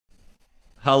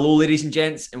Hello, ladies and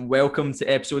gents, and welcome to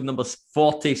episode number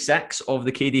 46 of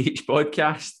the KDH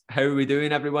podcast. How are we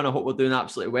doing, everyone? I hope we're doing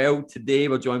absolutely well. Today,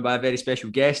 we're joined by a very special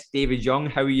guest, David Young.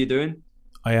 How are you doing?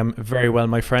 I am very well,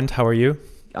 my friend. How are you?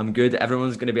 I'm good.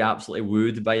 Everyone's going to be absolutely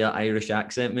wooed by your Irish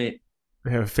accent, mate.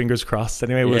 Fingers crossed.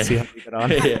 Anyway, we'll see Yeah. how we get on.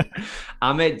 Yeah.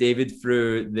 I met David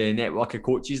through the network of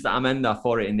coaches that I'm in, the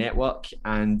Authority Network.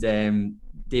 And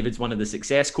David's one of the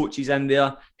success coaches in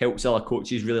there, helps other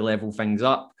coaches really level things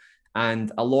up.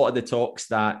 And a lot of the talks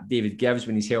that David gives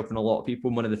when he's helping a lot of people,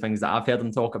 one of the things that I've heard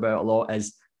him talk about a lot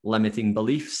is limiting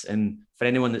beliefs. And for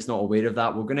anyone that's not aware of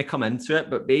that, we're going to come into it.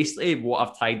 But basically, what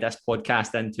I've tied this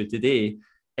podcast into today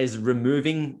is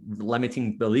removing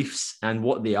limiting beliefs and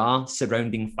what they are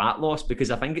surrounding fat loss, because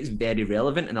I think it's very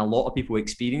relevant and a lot of people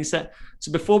experience it.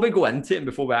 So before we go into it and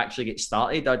before we actually get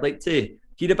started, I'd like to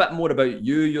hear a bit more about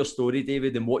you, your story,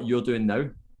 David, and what you're doing now.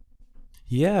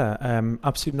 Yeah,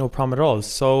 absolutely no problem at all.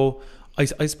 So I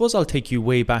suppose I'll take you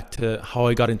way back to how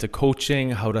I got into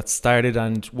coaching, how that started,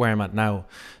 and where I'm at now.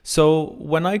 So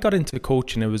when I got into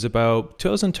coaching, it was about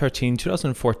 2013,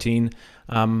 2014.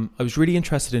 I was really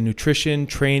interested in nutrition,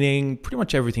 training, pretty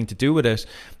much everything to do with it.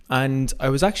 And I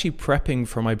was actually prepping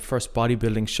for my first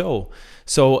bodybuilding show.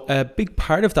 So a big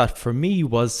part of that for me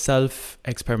was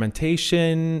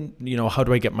self-experimentation. How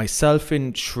do I get myself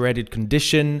in shredded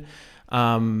condition?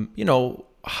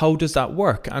 How does that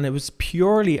work? And it was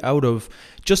purely out of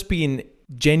just being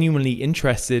genuinely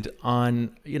interested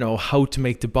on, how to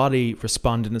make the body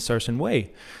respond in a certain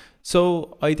way.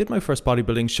 So I did my first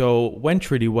bodybuilding show,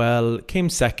 went really well, came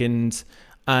second.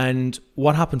 And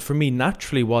what happened for me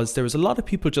naturally was there was a lot of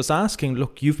people just asking,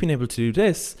 look, you've been able to do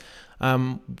this.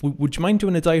 Would you mind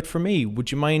doing a diet for me?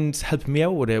 Would you mind helping me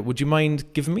out with it? Would you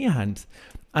mind giving me a hand?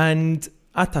 And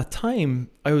at that time,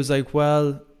 I was like,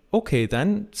 well, okay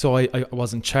then. So I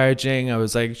wasn't charging. I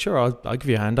was like, sure, I'll give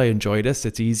you a hand. I enjoy this.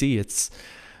 It's easy. It's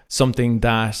something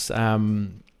that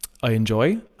I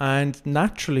enjoy. And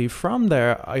naturally from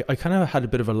there, I kind of had a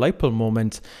bit of a light bulb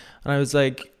moment. And I was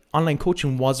like, online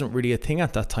coaching wasn't really a thing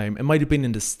at that time. It might have been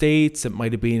in the States. It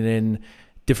might have been in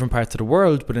different parts of the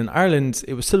world. But in Ireland,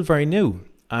 it was still very new.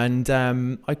 And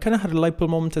I kind of had a light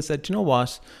bulb moment. I said, you know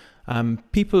what?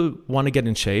 People want to get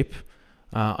in shape.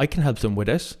 I can help them with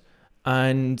it.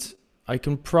 And I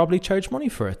can probably charge money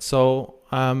for it. So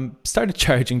started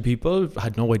charging people.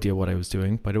 Had no idea what I was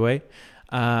doing, by the way.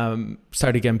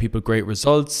 Started getting people great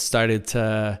results. Started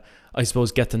to, I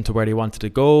suppose, get them to where they wanted to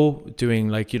go. Doing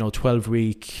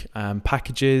 12-week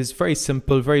packages. Very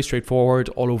simple, very straightforward,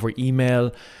 all over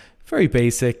email. Very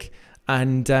basic.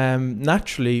 And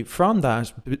naturally from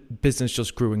that, business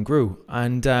just grew and grew.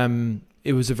 And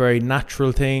it was a very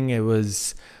natural thing. It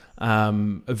was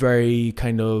a very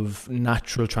kind of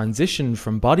natural transition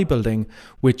from bodybuilding,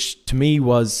 which to me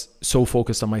was so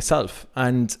focused on myself.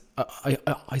 And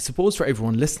I suppose for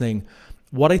everyone listening,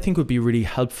 what I think would be really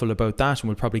helpful about that, and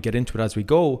we'll probably get into it as we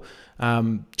go,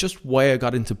 just why I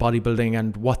got into bodybuilding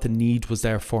and what the need was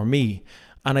there for me.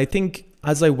 And I think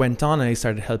as I went on and I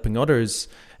started helping others,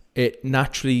 it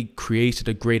naturally created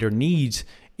a greater need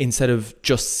instead of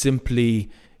just simply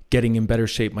getting in better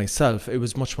shape myself. It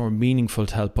was much more meaningful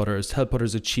to help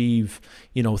others achieve,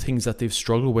 things that they've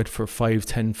struggled with for 5,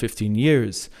 10, 15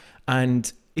 years. And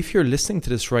if you're listening to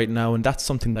this right now and that's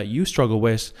something that you struggle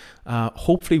with,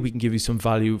 hopefully we can give you some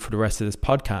value for the rest of this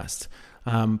podcast.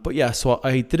 But yeah, so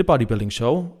I did a bodybuilding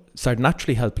show, started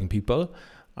naturally helping people,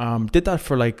 did that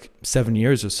for 7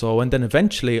 years or so. And then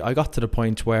eventually I got to the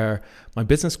point where my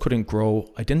business couldn't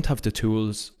grow. I didn't have the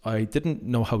tools. I didn't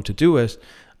know how to do it.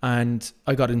 And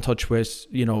I got in touch with,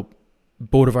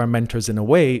 both of our mentors in a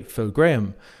way, Phil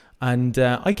Graham. And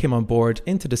I came on board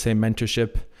into the same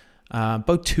mentorship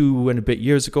about 2 and a bit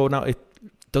years ago. Now, it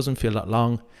doesn't feel that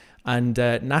long. And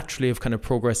naturally, I've kind of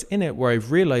progressed in it where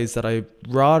I've realized that I'd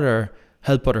rather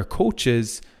help other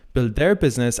coaches build their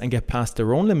business and get past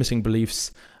their own limiting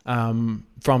beliefs from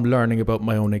learning about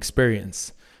my own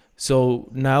experience. So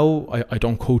now I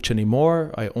don't coach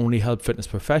anymore. I only help fitness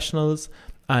professionals.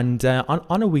 And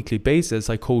on a weekly basis,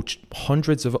 I coach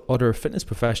hundreds of other fitness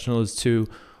professionals to,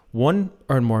 1,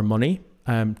 earn more money,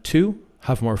 2,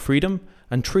 have more freedom,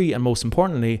 and 3, and most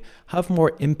importantly, have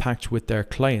more impact with their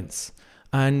clients.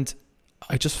 And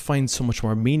I just find so much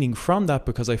more meaning from that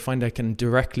because I find I can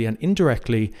directly and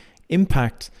indirectly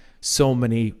impact so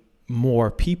many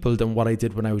more people than what I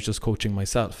did when I was just coaching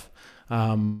myself.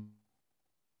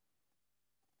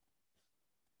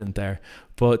 There,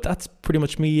 but that's pretty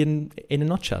much me in a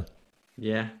nutshell.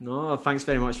 Yeah, no, thanks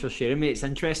very much for sharing, mate. It's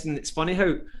interesting. It's funny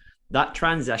how that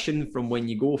transition from when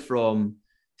you go from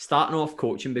starting off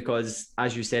coaching, because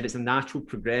as you said, it's a natural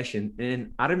progression.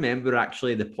 And I remember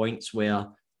actually the points where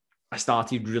I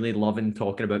started really loving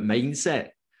talking about mindset,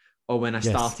 or when I Yes.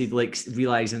 started like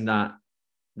realizing that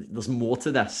there's more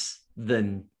to this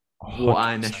than what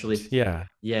I initially, 100%. Yeah.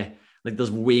 yeah, like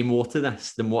there's way more to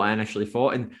this than what I initially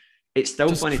thought. And it's still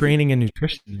Just funny to, training and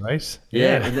nutrition, right?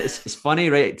 yeah, Yeah. and it's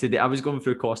funny, right? Today I was going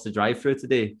through Costa Drive through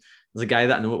today. There's a guy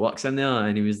that I know works in there,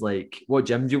 and he was like, "What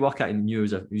gym do you work at?" And he knew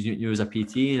it was a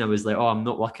PT, and I was like, "Oh, I'm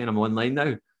not working. I'm online now."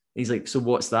 And he's like, "So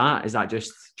what's that? Is that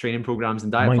just training programs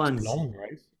and diet Mind's plans?" blown,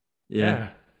 right? Yeah, Yeah.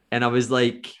 and I was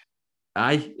like,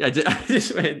 I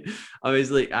just went. I was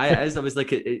like, I was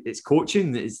like, it's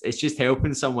coaching. It's just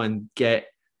helping someone get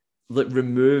like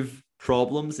remove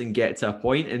problems and get to a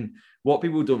point. And what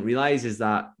people don't realize is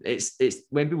that it's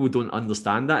when people don't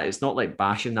understand that, it's not like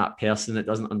bashing that person that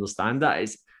doesn't understand that.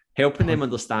 It's helping them 100.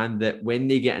 understand that when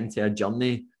they get into a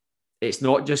journey, it's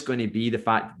not just going to be the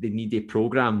fact that they need a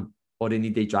program or they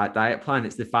need a diet plan.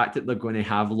 It's the fact that they're going to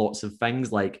have lots of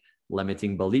things like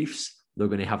limiting beliefs. They're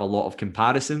going to have a lot of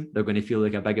comparison. They're going to feel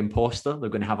like a big imposter. They're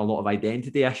going to have a lot of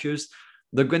identity issues.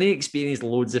 They're going to experience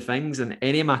loads of things. And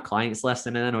any of my clients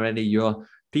listening in, or any of your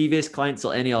previous clients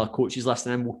or any other coaches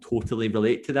listening in, will totally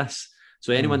relate to this.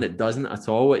 So anyone Mm. that doesn't at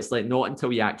all, it's like not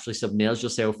until you actually submerge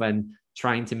yourself in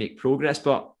trying to make progress.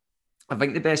 But I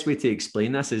think the best way to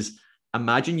explain this is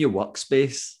imagine your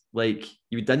workspace. Like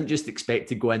you didn't just expect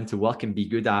to go into work and be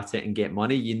good at it and get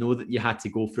money. You know that you had to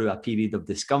go through a period of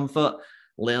discomfort,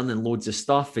 learning loads of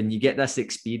stuff, and you get this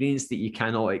experience that you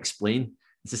cannot explain.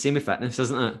 It's the same with fitness,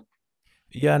 isn't it?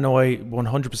 Yeah, no, I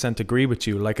 100% agree with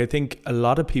you. Like, I think a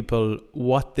lot of people,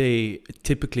 what they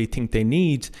typically think they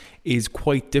need is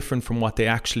quite different from what they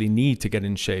actually need to get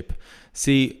in shape.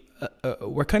 See,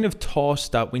 we're kind of taught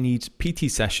that we need PT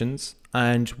sessions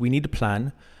and we need a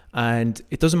plan, and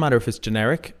it doesn't matter if it's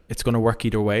generic, it's going to work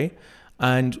either way.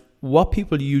 And what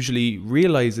people usually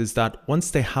realize is that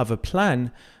once they have a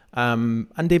plan, and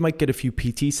they might get a few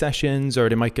PT sessions or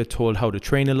they might get told how to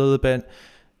train a little bit,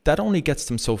 that only gets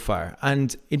them so far.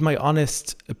 And in my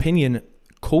honest opinion,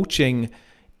 coaching,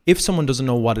 if someone doesn't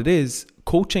know what it is,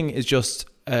 coaching is just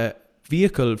a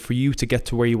vehicle for you to get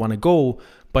to where you want to go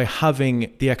by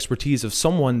having the expertise of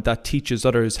someone that teaches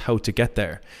others how to get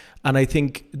there. And I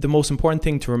think the most important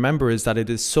thing to remember is that it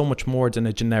is so much more than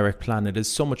a generic plan. It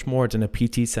is so much more than a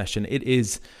PT session. It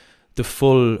is the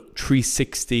full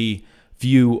 360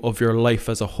 view of your life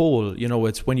as a whole. You know,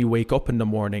 it's when you wake up in the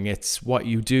morning, it's what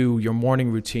you do, your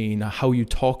morning routine, how you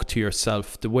talk to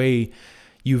yourself, the way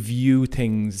you view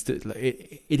things.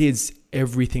 It is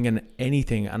everything and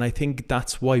anything. And I think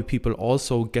that's why people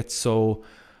also get so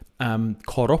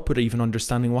caught up with even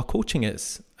understanding what coaching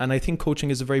is. And I think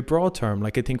coaching is a very broad term.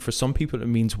 Like, I think for some people it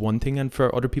means one thing and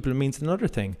for other people it means another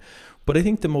thing. But I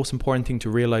think the most important thing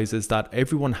to realize is that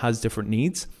everyone has different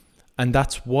needs. And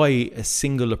that's why a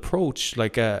single approach,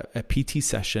 like a PT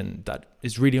session that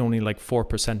is really only like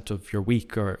 4% of your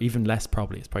week, or even less,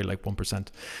 probably, it's probably like 1%,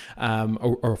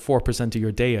 or 4% of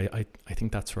your day. I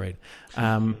think that's right.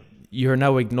 You're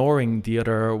now ignoring the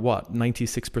other,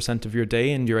 96% of your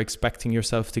day, and you're expecting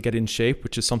yourself to get in shape,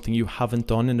 which is something you haven't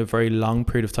done in a very long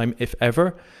period of time, if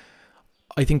ever.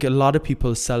 I think a lot of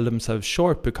people sell themselves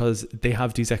short because they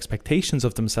have these expectations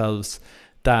of themselves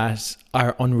that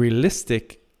are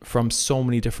unrealistic from so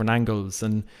many different angles.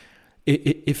 And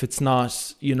if it's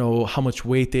not, how much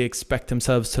weight they expect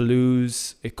themselves to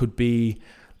lose, it could be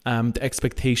the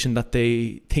expectation that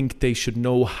they think they should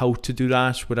know how to do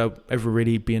that without ever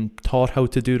really being taught how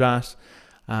to do that.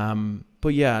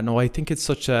 But yeah, no, I think it's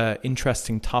such an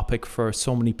interesting topic for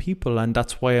so many people. And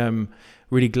that's why I'm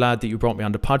really glad that you brought me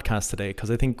on the podcast today,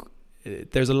 because I think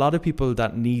there's a lot of people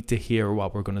that need to hear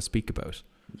what we're going to speak about.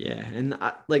 Yeah, and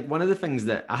like one of the things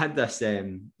that I had this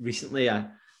recently, I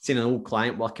seen an old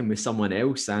client working with someone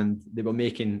else, and they were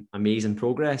making amazing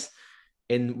progress.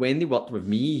 And when they worked with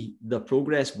me, the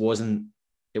progress wasn't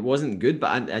good,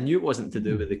 but I knew it wasn't to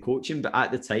do with the coaching. But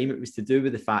at the time, it was to do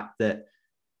with the fact that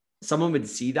someone would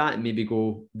see that and maybe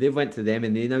go, they've went to them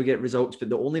and they now get results. But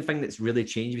the only thing that's really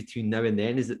changed between now and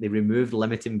then is that they removed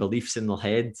limiting beliefs in their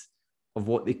head of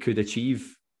what they could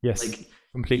achieve. Yes, like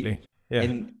completely. Yeah.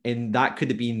 And that could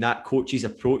have been that coach's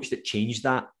approach that changed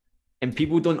that. And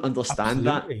people don't understand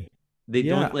Absolutely. that. They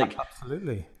Yeah, don't like,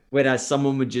 absolutely. whereas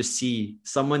someone would just see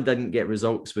someone didn't get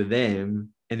results with them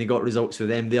and they got results with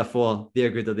them, therefore they're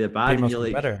good or they're bad. They And must you're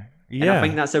be like, better. and I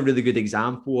think Yeah. that's a really good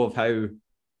example of how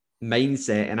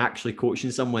mindset and actually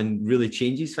coaching someone really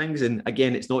changes things. And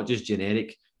again, it's not just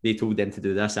generic. They told them to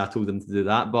do this, I told them to do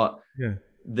that. But Yeah.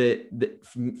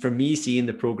 for me, seeing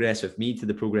the progress with me to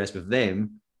the progress with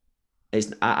them,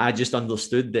 I just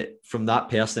understood that from that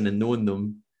person and knowing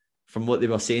them, from what they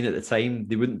were saying at the time,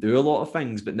 they wouldn't do a lot of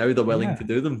things, but now they're willing to Yeah,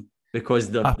 do them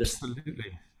because absolutely.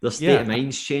 their state of Yeah,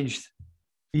 mind's changed.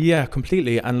 yeah,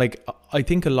 completely. And like, I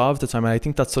think a lot of the time, and I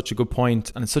think that's such a good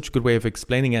point, and it's such a good way of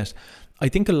explaining it. I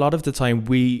think a lot of the time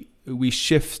we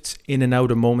shift in and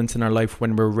out of moments in our life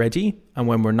when we're ready and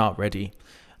when we're not ready.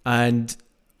 And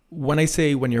when I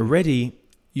say when you're ready,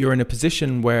 you're in a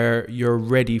position where you're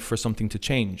ready for something to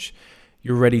change.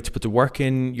 You're ready to put the work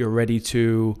in. You're ready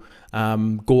to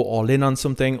go all in on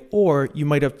something, or you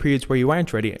might have periods where you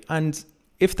aren't ready. And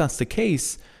if that's the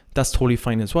case, that's totally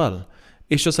fine as well.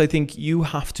 It's just, I think you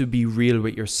have to be real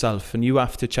with yourself and you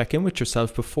have to check in with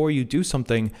yourself before you do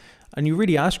something. And you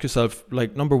really ask yourself,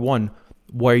 like, number one,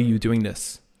 why are you doing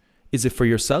this? Is it for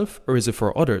yourself or is it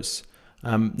for others?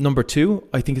 Number two,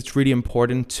 I think it's really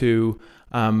important to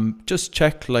just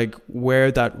check like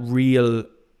where that real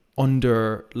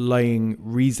underlying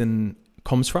reason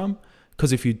comes from.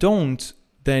 Because if you don't,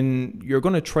 then you're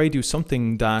going to try to do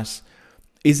something that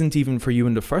isn't even for you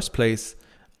in the first place.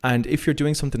 And if you're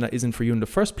doing something that isn't for you in the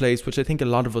first place, which I think a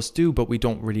lot of us do, but we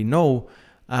don't really know,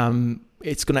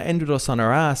 it's going to end with us on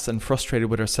our ass and frustrated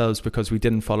with ourselves because we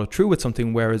didn't follow through with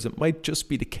something. Whereas it might just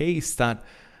be the case that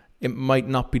it might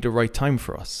not be the right time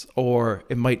for us, or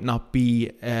it might not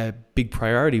be a big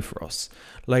priority for us.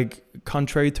 Like,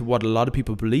 contrary to what a lot of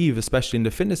people believe, especially in the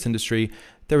fitness industry,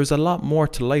 there is a lot more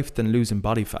to life than losing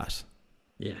body fat.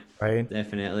 Yeah, right.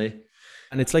 Definitely.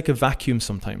 And it's like a vacuum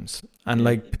sometimes. And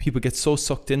like people get so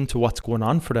sucked into what's going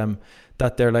on for them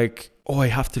that they're like, oh, I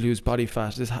have to lose body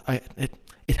fat.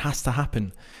 It has to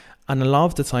happen. And a lot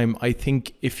of the time, I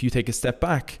think if you take a step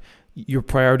back, your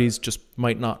priorities just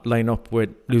might not line up with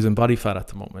losing body fat at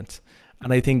the moment.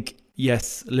 And I think,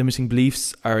 yes, limiting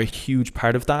beliefs are a huge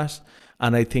part of that.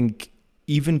 And I think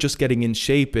even just getting in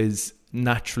shape is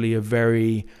naturally a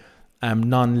very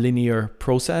non-linear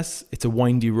process. It's a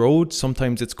windy road.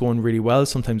 Sometimes it's going really well,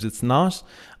 sometimes it's not.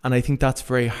 And I think that's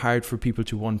very hard for people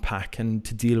to unpack and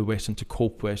to deal with and to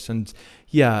cope with. And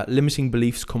yeah, limiting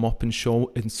beliefs come up in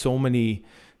so many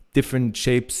different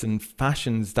shapes and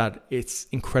fashions that it's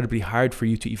incredibly hard for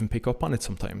you to even pick up on it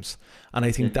sometimes. And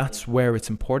I think that's where it's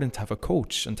important to have a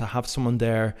coach and to have someone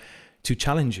there to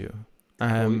challenge you.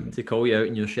 To call you out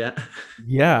in your shit.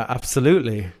 Yeah,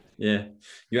 absolutely. Yeah,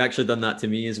 you actually done that to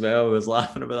me as well. I was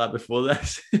laughing about that before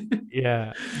this.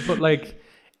 Yeah, but like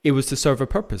it was to serve a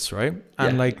purpose, right?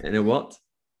 And and it worked.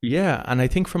 Yeah, and I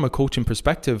think from a coaching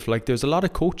perspective, like there's a lot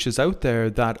of coaches out there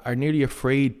that are nearly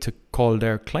afraid to call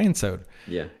their clients out.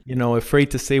 Yeah. You know, afraid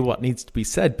to say what needs to be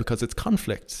said because it's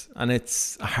conflict and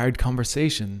it's a hard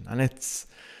conversation and it's,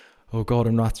 oh God,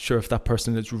 I'm not sure if that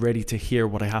person is ready to hear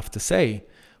what I have to say.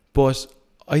 But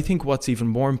I think what's even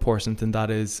more important than that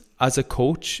is, as a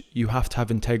coach, you have to have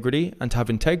integrity, and to have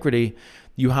integrity,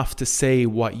 you have to say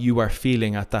what you are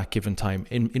feeling at that given time,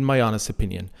 in my honest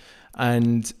opinion.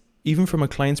 And even from a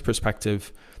client's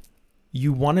perspective,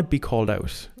 you want to be called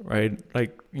out, right?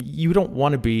 Like you don't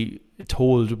want to be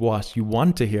told what you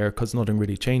want to hear because nothing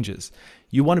really changes.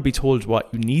 You want to be told what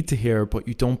you need to hear, but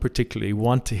you don't particularly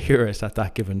want to hear it at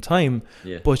that given time.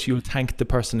 Yeah. But you'll thank the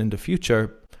person in the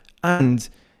future. And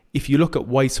if you look at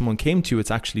why someone came to you,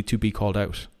 it's actually to be called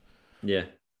out. Yeah.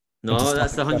 No,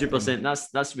 that's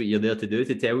 100%. That's what you're there to do,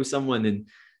 to tell someone. And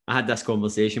I had this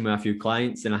conversation with a few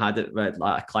clients, and I had it with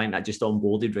like a client that just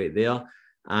onboarded right there,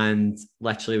 and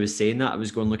literally was saying that I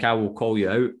was going, look, I will call you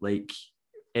out. Like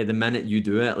at the minute you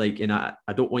do it, like, and I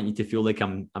don't want you to feel like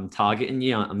I'm targeting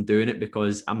you. I'm doing it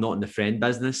because I'm not in the friend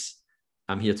business.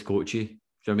 I'm here to coach you. Do you know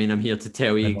what I mean? I'm here to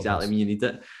tell you exactly when you need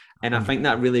it. And I think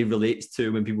that really relates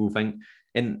to when people think,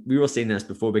 and we were saying this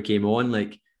before we came on,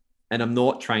 like, and I'm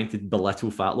not trying to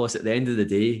belittle fat loss. At the end of the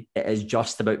day, it is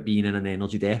just about being in an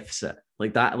energy deficit.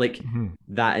 Like that,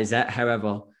 that is it.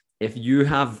 However, if you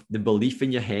have the belief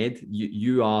in your head,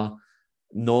 you are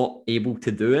not able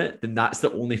to do it, then that's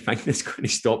the only thing that's going to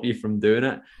stop you from doing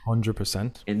it.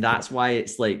 100%. And that's why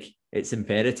it's like, it's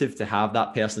imperative to have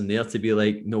that person there to be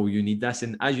like, no, you need this.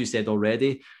 And as you said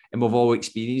already, and we've all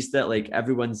experienced it, like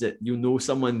everyone's that, you know,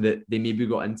 someone that they maybe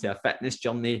got into a fitness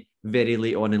journey very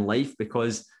late on in life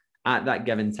because at that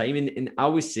given time, and I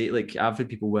always say, like, I've had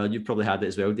people, well, you probably had it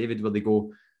as well, David, where they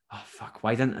go, oh, fuck,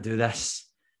 why didn't I do this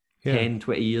 10,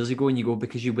 20 years ago? And you go,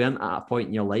 because you weren't at a point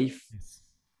in your life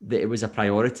that it was a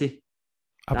priority.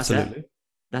 Absolutely.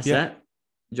 That's it. Do you know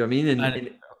what I mean?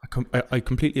 And I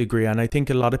completely agree. And I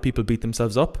think a lot of people beat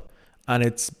themselves up, and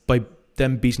it's by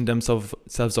them beating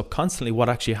themselves up constantly, what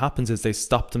actually happens is they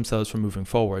stop themselves from moving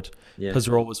forward because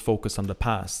they're always focused on the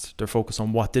past. They're focused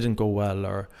on what didn't go well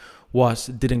or what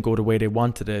didn't go the way they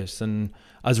wanted it. And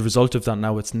as a result of that,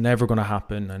 now it's never going to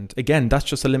happen. And again, that's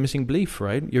just a limiting belief,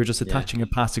 right? You're just attaching a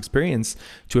past experience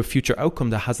to a future outcome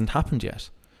that hasn't happened yet.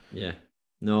 Yeah.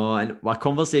 No, and a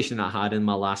conversation I had in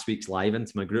my last week's live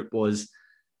into my group was,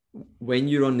 when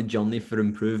you're on the journey for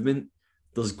improvement,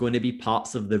 there's going to be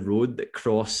parts of the road that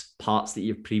cross parts that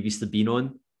you've previously been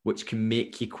on, which can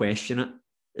make you question it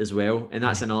as well. And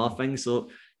that's another thing. So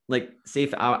like, say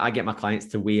if I get my clients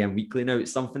to weigh in weekly now,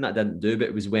 it's something that I didn't do, but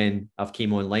it was when I've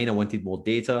came online, I wanted more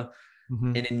data.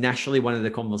 And initially, one of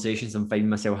the conversations I'm finding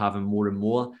myself having more and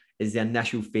more is the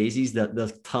initial phases that they're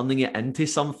turning it into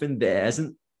something that it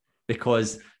isn't,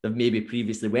 because they've maybe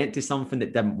previously went to something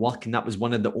that didn't work. And that was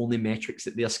one of the only metrics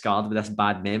that they're scarred with this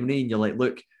bad memory. And you're like,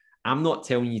 look, I'm not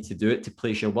telling you to do it to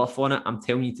place your worth on it. I'm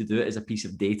telling you to do it as a piece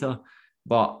of data.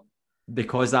 But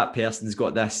because that person's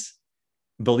got this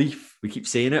belief, we keep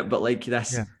saying it, but like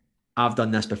this, I've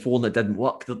done this before and it didn't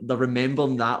work. They're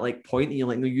remembering that like point, and you're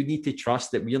like, no, you need to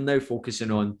trust that we're now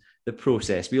focusing on the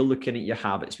process. We're looking at your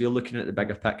habits. We're looking at the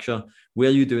bigger picture. Were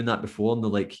you doing that before? And they're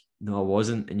like, no, I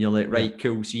wasn't. And you're like, right,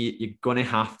 cool. So you're gonna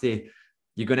have to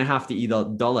either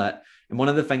dull it. And one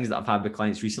of the things that I've had with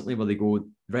clients recently where they go,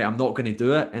 right, I'm not going to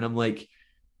do it. And I'm like,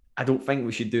 I don't think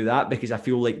we should do that, because I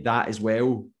feel like that as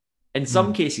well. In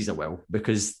some cases I will,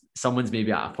 because someone's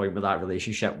maybe at a point with that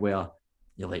relationship where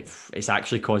you're like, it's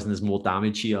actually causing us more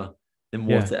damage here than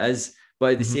what it is.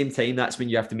 But at the same time, that's when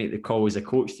you have to make the call as a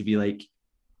coach to be like,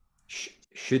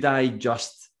 should I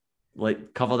just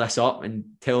like cover this up and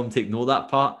tell them to ignore that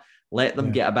part? Let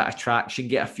them get a bit of traction,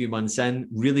 get a few months in,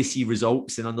 really see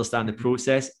results and understand the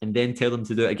process, and then tell them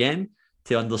to do it again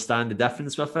to understand the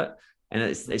difference with it. And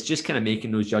it's just kind of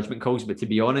making those judgment calls. But to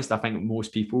be honest, I think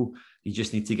most people, you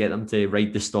just need to get them to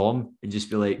ride the storm and just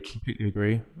be like... Completely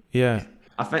agree. Yeah.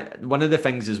 I think one of the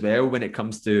things as well, when it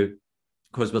comes to,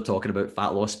 because we're talking about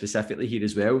fat loss specifically here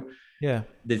as well,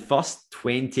 the first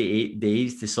 28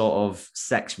 days to sort of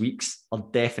 6 weeks are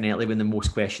definitely when the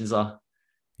most questions are.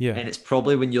 Yeah. And it's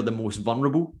probably when you're the most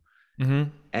vulnerable.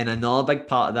 And another big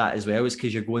part of that as well is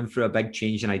because you're going through a big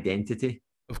change in identity.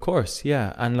 Of course,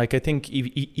 yeah. And like, I think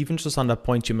even just on that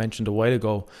point you mentioned a while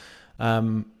ago,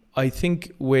 I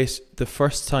think with the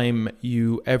first time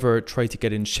you ever try to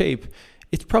get in shape,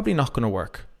 it's probably not going to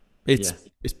work. It's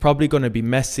probably going to be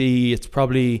messy. It's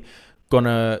probably going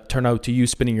to turn out to you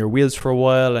spinning your wheels for a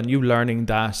while and you learning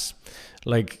that,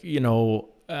 like, you know,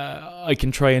 I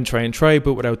can try,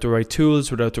 but without the right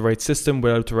tools, without the right system,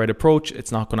 without the right approach,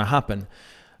 it's not going to happen.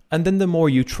 And then the more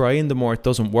you try and the more it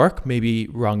doesn't work, maybe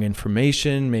wrong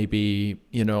information, maybe,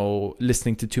 you know,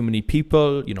 listening to too many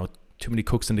people, you know, too many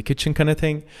cooks in the kitchen kind of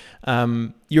thing.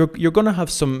 You're going to have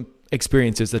some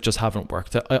experiences that just haven't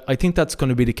worked. I think that's going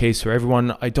to be the case for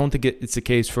everyone. I don't think it's the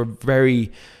case for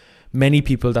very many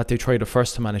people that they try the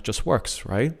first time and it just works,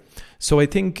 right? So I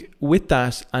think with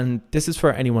that, and this is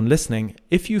for anyone listening,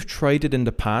 if you've tried it in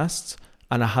the past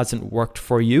and it hasn't worked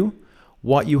for you,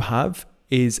 what you have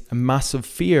is a massive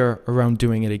fear around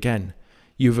doing it again.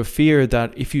 You have a fear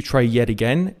that if you try yet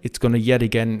again, it's going to yet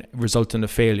again result in a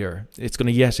failure. It's going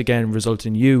to yet again result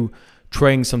in you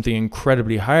trying something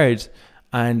incredibly hard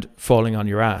and falling on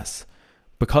your ass.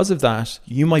 Because of that,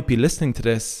 you might be listening to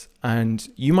this and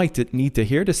you might need to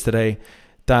hear this today,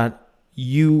 that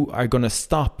you are going to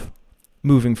stop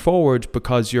moving forward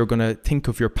because you're going to think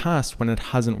of your past when it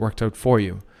hasn't worked out for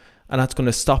you. And that's going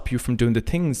to stop you from doing the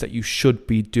things that you should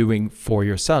be doing for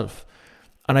yourself.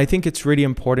 And I think it's really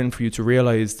important for you to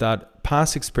realize that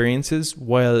past experiences,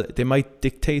 while they might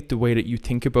dictate the way that you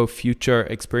think about future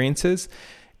experiences,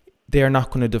 they are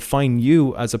not going to define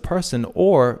you as a person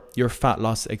or your fat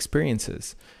loss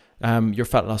experiences, your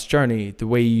fat loss journey, the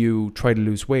way you try to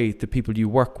lose weight, the people you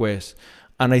work with.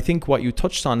 And I think what you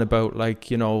touched on about,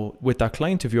 like, you know, with that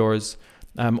client of yours,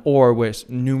 or with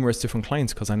numerous different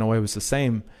clients, because I know I was the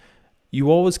same, you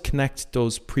always connect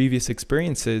those previous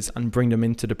experiences and bring them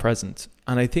into the present.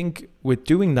 And I think with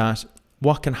doing that,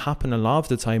 what can happen a lot of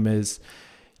the time is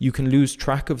you can lose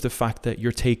track of the fact that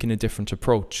you're taking a different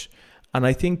approach. And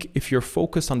I think if you're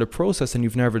focused on the process and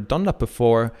you've never done that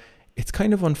before, it's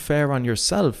kind of unfair on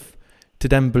yourself to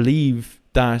then believe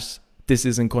that this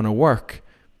isn't going to work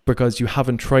because you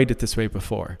haven't tried it this way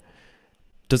before.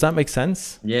 Does that make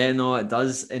sense? Yeah, no, it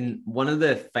does. And one of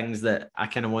the things that I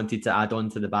kind of wanted to add on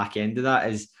to the back end of that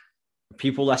is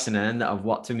people listening in that have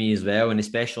worked with me as well, and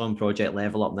especially on Project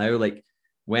Level Up now, like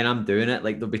when I'm doing it,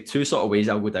 like there'll be two sort of ways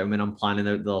I'll go down when I'm planning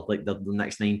out the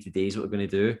next 90 days, what we're going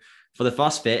to do. For the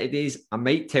first 30 days, I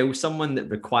might tell someone that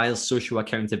requires social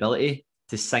accountability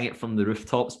to sing it from the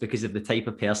rooftops because of the type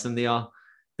of person they are,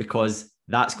 because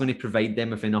that's going to provide them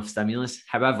with enough stimulus.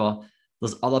 However,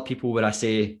 there's other people where I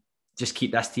say, just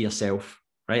keep this to yourself,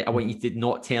 right? I want you to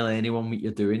not tell anyone what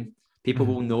you're doing. People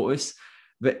will notice.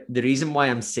 But the reason why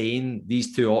I'm saying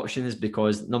these two options is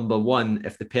because, number one,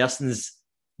 if the person's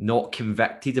not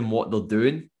convicted in what they're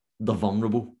doing, they're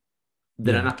vulnerable.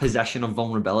 They're in a position of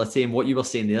vulnerability. And what you were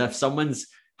saying there, if someone's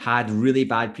had really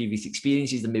bad previous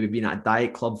experiences and maybe been at a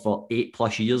diet club for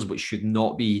 8+ years, which should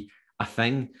not be a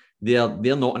thing, they're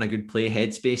not in a good play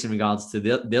headspace in regards to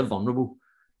they're vulnerable.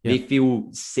 They feel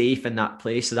safe in that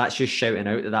place. So that's just shouting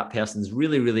out that person's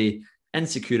really, really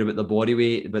insecure about the body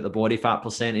weight, about the body fat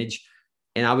percentage.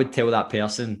 And I would tell that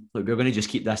person, look, we're going to just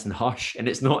keep this in hush. And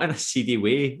it's not in a seedy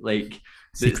way. Like,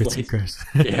 secret.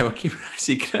 Yeah, we're keeping it a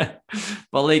secret.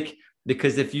 But like,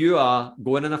 because if you are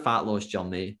going on a fat loss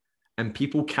journey and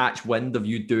people catch wind of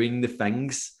you doing the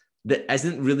things that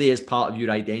isn't really as part of your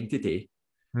identity,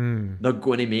 they're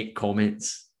going to make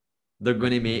comments. They're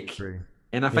going to make...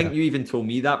 And I think you even told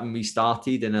me that when we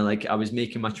started, and I was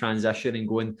making my transition and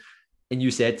going, and you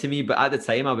said to me, but at the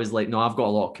time I was like, no, I've got a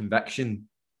lot of conviction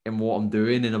in what I'm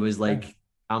doing. And I was like,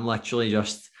 I'm literally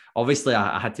just, obviously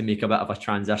I had to make a bit of a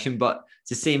transition, but it's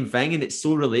the same thing. And it's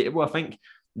so relatable. I think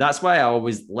that's why I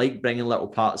always like bringing little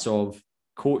parts of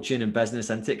coaching and business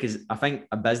into it, because I think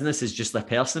a business is just a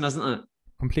person, isn't it?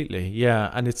 Completely, yeah.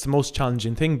 And it's the most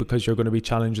challenging thing because you're going to be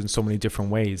challenged in so many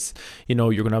different ways. You know,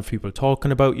 you're going to have people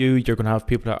talking about you. You're going to have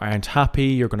people that aren't happy.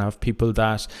 You're going to have people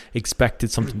that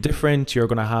expected something different. You're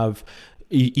going to have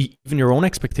even your own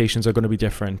expectations are going to be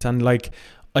different. And like,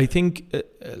 I think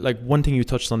like one thing you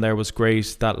touched on there was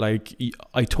great, that like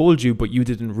I told you, but you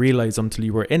didn't realize until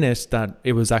you were in it that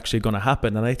it was actually going to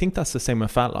happen. And I think that's the same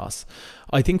with fat loss.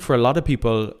 I think for a lot of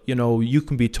people, you know, you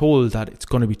can be told that it's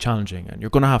going to be challenging and you're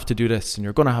going to have to do this and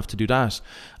you're going to have to do that.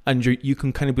 And you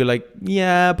can kind of be like,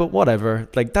 yeah, but whatever,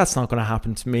 like that's not going to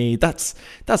happen to me. That's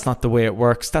not the way it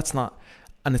works. That's not.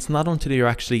 And it's not until you're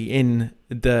actually in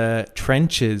the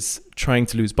trenches trying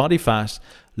to lose body fat,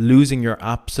 losing your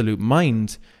absolute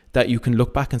mind, that you can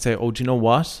look back and say, oh, do you know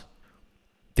what?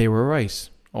 They were right.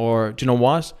 Or do you know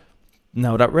what?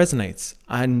 Now that resonates.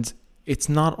 And it's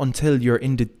not until you're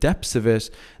in the depths of it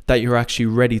that you're actually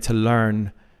ready to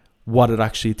learn what it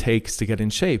actually takes to get in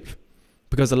shape.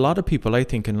 Because a lot of people, I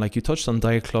think, and like you touched on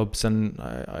diet clubs, and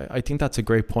I think that's a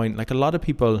great point. Like a lot of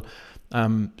people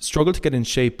struggle to get in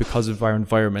shape because of our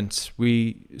environment.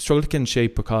 We struggle to get in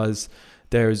shape because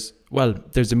there's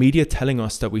the media telling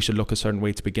us that we should look a certain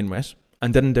way to begin with.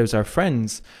 And then there's our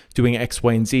friends doing X,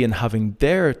 Y, and Z and having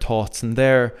their thoughts and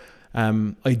their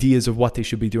ideas of what they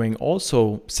should be doing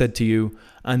also said to you.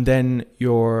 And then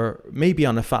you're maybe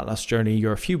on a fat loss journey,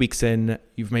 you're a few weeks in,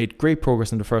 you've made great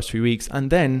progress in the first few weeks. And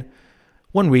then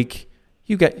 1 week,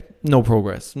 you get no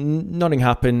progress. Nothing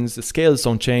happens. The scales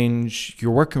don't change.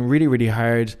 You're working really, really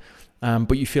hard,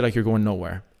 but you feel like you're going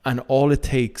nowhere. And all it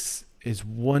takes is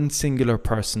one singular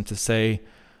person to say,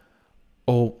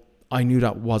 oh, I knew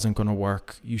that wasn't going to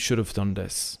work. You should have done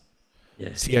this.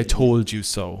 Yes. See, I told you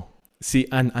so. See,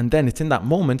 and then it's in that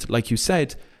moment, like you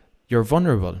said, you're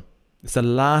vulnerable. It's the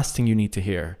last thing you need to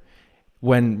hear.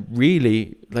 When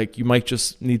really, like, you might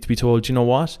just need to be told, you know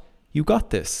what? You got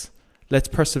this. Let's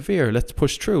persevere. Let's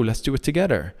push through. Let's do it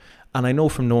together. And I know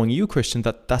from knowing you, Christian,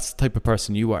 that that's the type of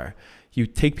person you are. You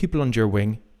take people under your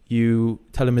wing. You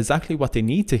tell them exactly what they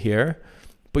need to hear,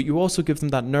 but you also give them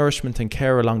that nourishment and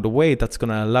care along the way that's going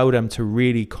to allow them to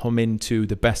really come into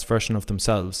the best version of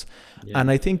themselves. Yeah.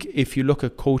 And I think if you look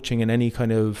at coaching in any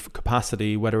kind of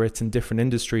capacity, whether it's in different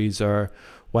industries or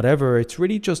whatever, it's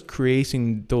really just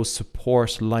creating those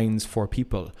support lines for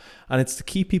people. And it's to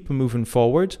keep people moving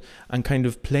forward and kind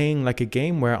of playing like a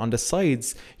game where on the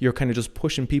sides, you're kind of just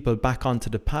pushing people back onto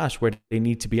the path where they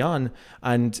need to be on,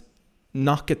 and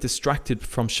not get distracted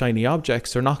from shiny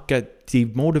objects, or not get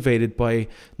demotivated by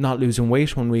not losing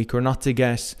weight 1 week, or not to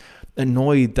get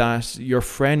annoyed that your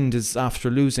friend is after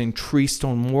losing 3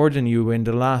 stone more than you in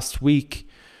the last week,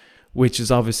 which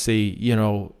is obviously, you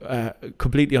know,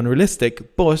 completely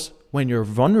unrealistic. But when you're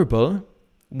vulnerable,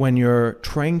 when you're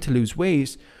trying to lose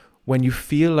weight, when you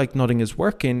feel like nothing is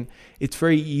working, it's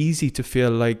very easy to feel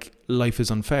like life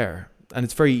is unfair, and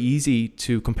it's very easy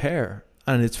to compare,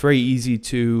 and it's very easy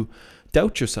to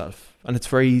doubt yourself, and it's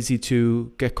very easy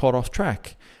to get caught off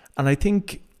track. And I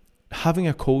think having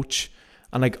a coach,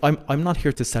 and like I'm not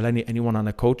here to sell anyone on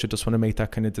a coach. I just want to make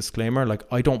that kind of disclaimer. Like,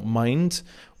 I don't mind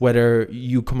whether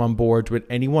you come on board with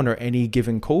anyone or any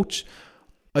given coach.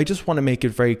 I just want to make it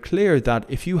very clear that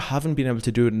if you haven't been able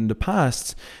to do it in the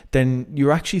past, then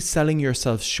you're actually selling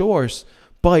yourself short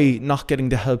by not getting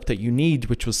the help that you need,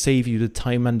 which will save you the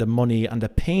time and the money and the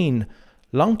pain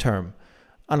long term.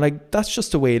 And like, that's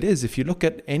just the way it is. If you look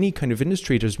at any kind of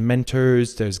industry, there's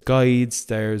mentors, there's guides,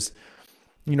 there's,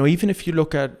 you know, even if you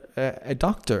look at a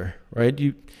doctor, right?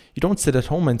 You don't sit at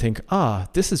home and think,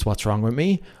 this is what's wrong with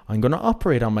me, I'm going to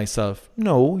operate on myself.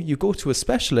 No, you go to a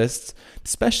specialist. The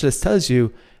specialist tells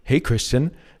you, hey,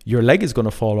 Christian, your leg is going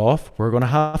to fall off. We're going to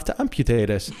have to amputate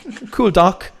it. Cool,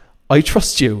 doc. I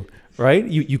trust you, right?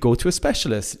 You go to a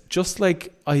specialist. Just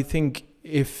like, I think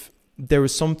if there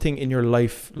was something in your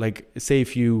life, like say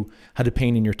if you had a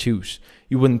pain in your tooth,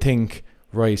 you wouldn't think,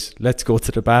 right, let's go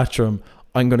to the bathroom,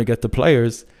 I'm going to get the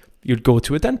pliers. You'd go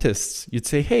to a dentist. You'd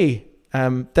say, hey,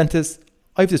 dentist,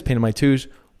 I have this pain in my tooth.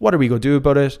 What are we going to do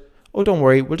about it? Oh, don't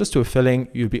worry, we'll just do a filling.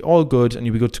 You'll be all good and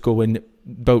you'll be good to go in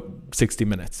about 60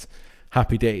 minutes.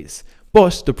 Happy days.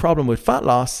 But the problem with fat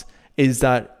loss is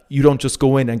that you don't just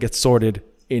go in and get sorted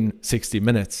in 60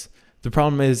 minutes. The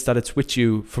problem is that it's with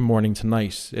you from morning to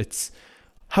night. It's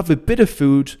have a bit of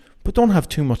food, but don't have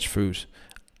too much food.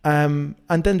 And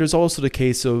then there's also the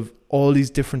case of all these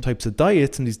different types of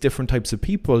diets and these different types of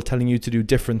people telling you to do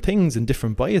different things and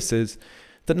different biases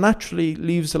that naturally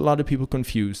leaves a lot of people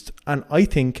confused. And I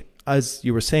think, as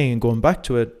you were saying, going back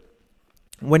to it,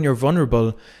 when you're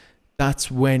vulnerable,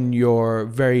 that's when you're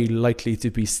very likely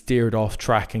to be steered off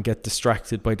track and get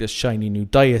distracted by this shiny new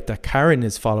diet that Karen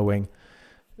is following.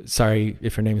 Sorry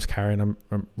if your name is Karen,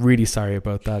 I'm really sorry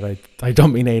about that. I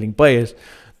don't mean anything by it,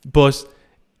 but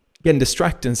getting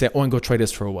distracted and say, I'm going to try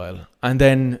this for a while. And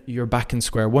then you're back in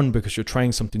square one because you're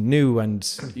trying something new and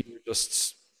you're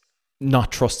just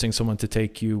not trusting someone to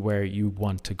take you where you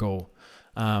want to go.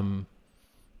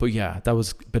 But yeah, that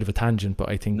was a bit of a tangent, but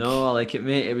I think... No, I like it,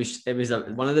 mate. It was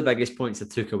one of the biggest points I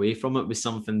took away from it was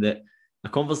something that a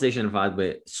conversation I've had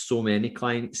with so many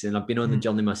clients, and I've been on the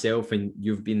journey myself, and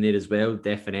you've been there as well,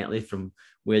 definitely, from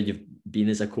where you've been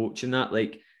as a coach and that.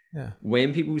 Like,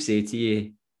 when people say to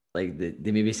you, like,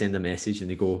 they maybe send a message and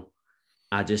they go,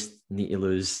 I just need to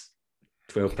lose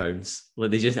 12 pounds.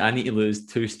 Like, I need to lose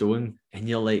 2 stone. And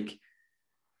you're like,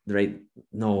 right,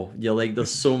 no, you're like,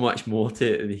 there's so much more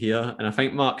to it here. And I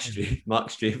think Mark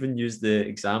Straven used the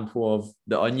example of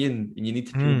the onion, and you need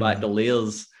to peel back the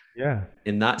layers. Yeah.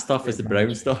 And that stuff is the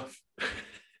brown stuff.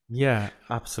 Yeah,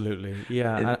 absolutely.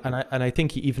 Yeah. And I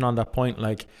think even on that point,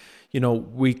 like, you know,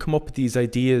 we come up with these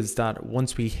ideas that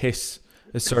once we hit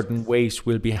a certain weight,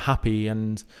 we'll be happy.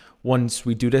 And once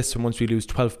we do this, and once we lose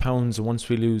 12 pounds, and once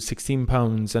we lose 16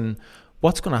 pounds, and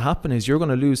what's going to happen is you're going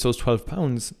to lose those 12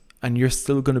 pounds and you're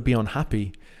still going to be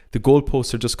unhappy. The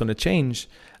goalposts are just going to change.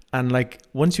 And like,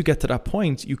 once you get to that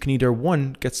point, you can either,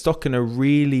 one, get stuck in a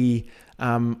really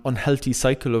unhealthy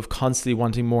cycle of constantly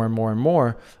wanting more and more and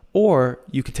more, or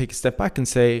you could take a step back and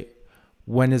say,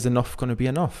 when is enough going to be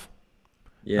enough?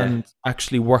 Yeah. And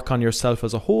actually work on yourself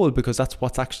as a whole, because that's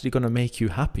what's actually going to make you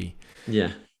happy.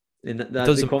 Yeah. And that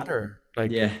doesn't matter.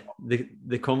 Like, yeah,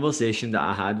 the conversation that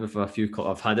I had with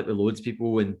I've had it with loads of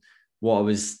people, and what I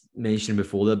was mentioning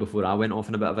before I went off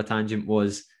on a bit of a tangent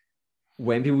was,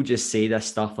 when people just say this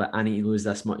stuff like, I need to lose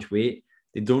this much weight,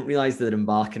 they don't realize that they're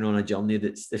embarking on a journey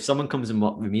that's, if someone comes and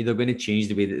work with me, they're going to change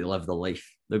the way that they live their life.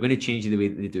 They're going to change the way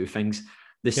that they do things.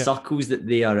 The circles that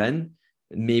they are in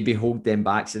maybe hold them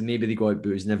back. So maybe they go out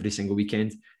boozing every single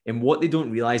weekend. And what they don't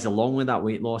realize along with that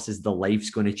weight loss is their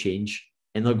life's going to change.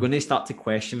 And they're going to start to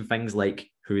question things like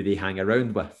who they hang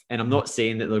around with. And I'm not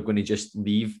saying that they're going to just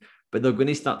leave, but they're going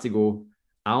to start to go,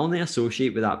 I only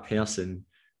associate with that person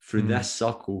through this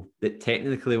circle that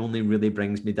technically only really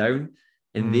brings me down.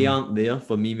 And they aren't there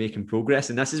for me making progress.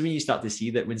 And this is when you start to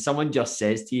see that when someone just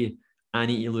says to you, I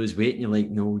need to lose weight, and you're like,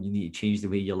 no, you need to change the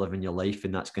way you're living your life.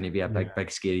 And that's going to be a big,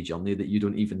 scary journey that you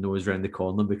don't even know is around the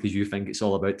corner because you think it's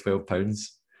all about 12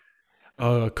 pounds.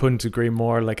 Oh, I couldn't agree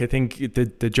more. Like, I think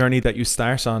the journey that you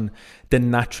start on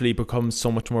then naturally becomes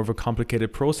so much more of a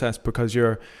complicated process, because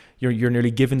you're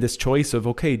nearly given this choice of,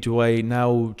 okay, do I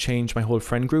now change my whole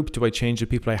friend group? Do I change the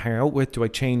people I hang out with? Do I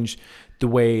change the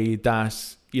way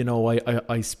that, you know,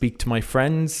 I speak to my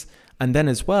friends? And then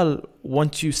as well,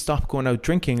 once you stop going out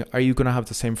drinking, are you going to have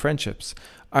the same friendships?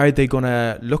 Are they going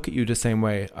to look at you the same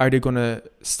way? Are they going to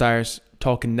start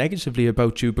talking negatively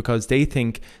about you because they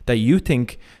think that you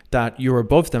think that you're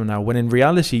above them now, when in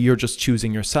reality, you're just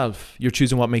choosing yourself. You're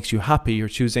choosing what makes you happy. You're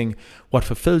choosing what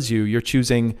fulfills you. You're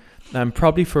choosing,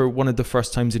 probably for one of the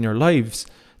first times in your life,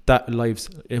 that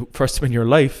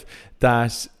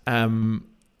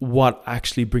what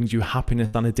actually brings you happiness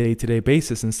on a day-to-day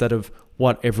basis instead of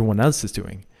what everyone else is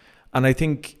doing. And I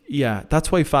think,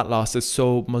 that's why fat loss is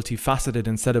so multifaceted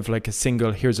instead of like a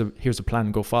single, here's a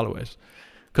plan, go follow it.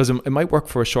 Because it might work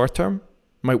for a short term,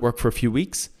 might work for a few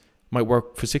weeks, might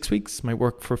work for 6 weeks, might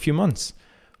work for a few months.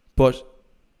 But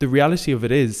the reality of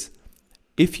it is,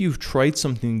 if you've tried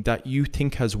something that you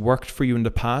think has worked for you in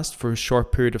the past for a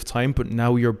short period of time, but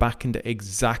now you're back in the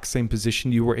exact same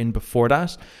position you were in before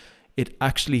that, it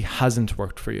actually hasn't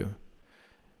worked for you.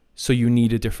 So you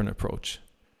need a different approach.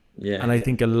 Yeah. And I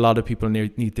think a lot of people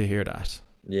need to hear that.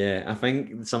 Yeah, I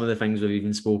think some of the things we've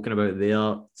even spoken about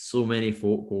there, so many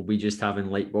folk will be just having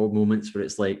light bulb moments where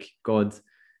it's like, God,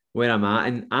 where I'm at.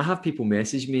 And I have people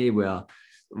message me where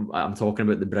I'm talking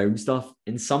about the brown stuff.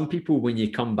 And some people, when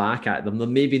you come back at them, they're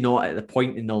maybe not at the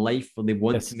point in their life where they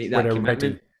want to make that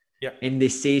commitment. Yeah. And they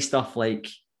say stuff like,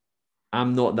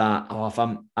 I'm not that,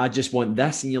 I just want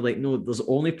this. And you're like, no, there's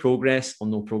only progress or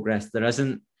no progress. There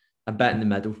isn't a bit in the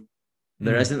middle.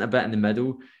 There isn't a bit in the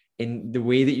middle. And the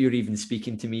way that you're even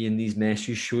speaking to me in these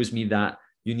messages shows me that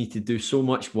you need to do so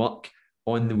much work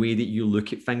on the way that you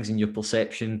look at things and your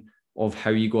perception of how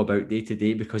you go about day to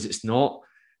day, because it's not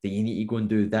that you need to go and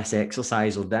do this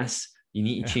exercise or this. You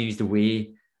need to change the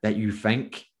way that you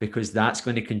think, because that's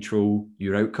going to control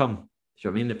your outcome. Do you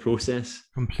know what I mean? The process.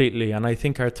 Completely. And I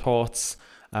think our thoughts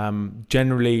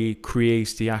generally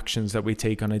create the actions that we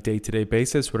take on a day-to-day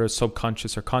basis, whether it's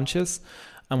subconscious or conscious.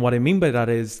 And what I mean by that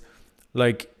is,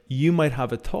 like, you might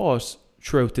have a thought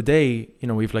throughout the day,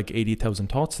 we've like 80,000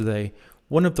 thoughts a day.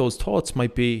 One of those thoughts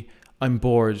might be, I'm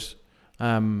bored.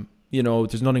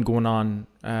 There's nothing going on.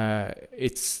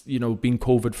 It's, been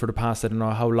COVID for the past, I don't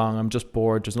know how long. I'm just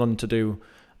bored. There's nothing to do.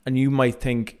 And you might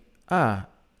think, I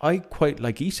quite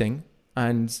like eating,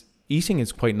 and eating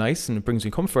is quite nice and it brings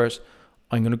me comfort.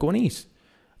 I'm going to go and eat.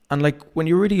 And like, when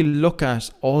you really look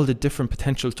at all the different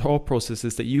potential thought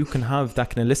processes that you can have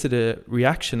that can elicit a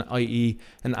reaction, i.e.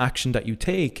 an action that you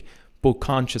take, both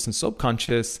conscious and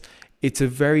subconscious, it's a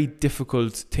very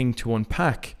difficult thing to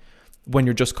unpack when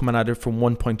you're just coming at it from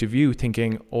one point of view,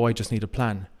 thinking, I just need a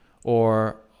plan,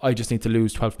 or I just need to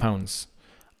lose 12 pounds.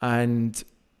 And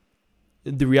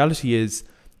the reality is,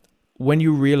 when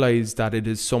you realize that it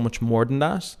is so much more than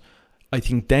that, I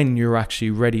think then you're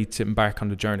actually ready to embark on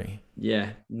the journey. Yeah,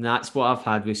 and that's what I've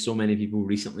had with so many people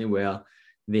recently, where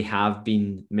they have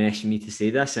been messaging me to say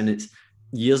this. And it's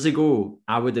years ago,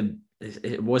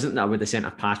 it wasn't that I would have sent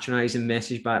a patronizing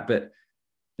message back, but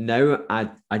now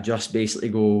I just basically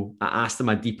I ask them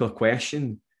a deeper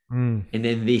question, and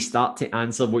then they start to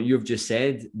answer what you've just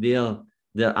said. Their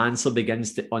answer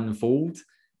begins to unfold,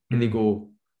 and they go,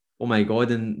 oh my God.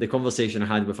 And the conversation I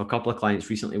had with a couple of clients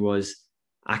recently was,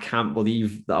 I can't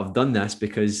believe that I've done this,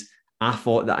 because I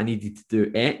thought that I needed to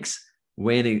do X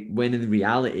when in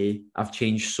reality I've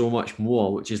changed so much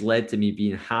more, which has led to me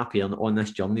being happy on this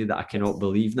journey that I cannot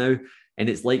believe now. And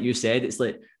it's like you said, it's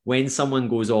like when someone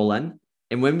goes all in,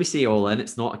 and when we say all in,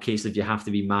 it's not a case of you have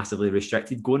to be massively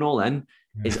restricted. Going all in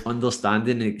is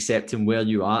understanding and accepting where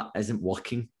you are isn't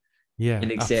working. Yeah,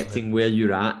 and accepting absolutely. Where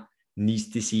you're at needs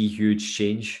to see huge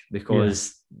change,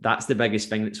 because that's the biggest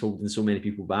thing that's holding so many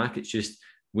people back. It's just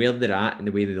where they're at and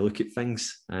the way they look at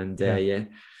things. And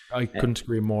I couldn't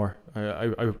agree more.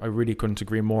 I really couldn't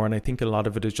agree more. And I think a lot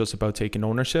of it is just about taking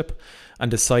ownership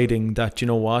and deciding that, you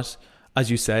know what,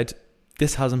 as you said,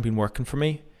 this hasn't been working for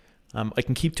me. I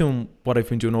can keep doing what I've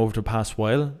been doing over the past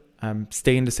while,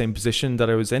 stay in the same position that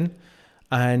I was in,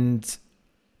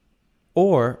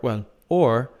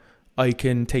 or I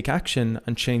can take action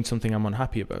and change something I'm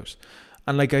unhappy about.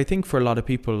 And like, I think for a lot of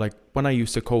people, like when I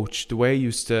used to coach, the way I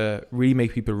used to really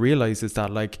make people realize is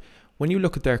that, like, when you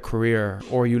look at their career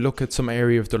or you look at some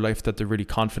area of their life that they're really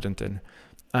confident in,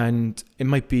 and it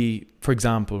might be, for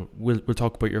example, we'll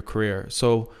talk about your career.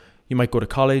 So you might go to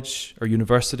college or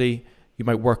university, you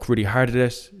might work really hard at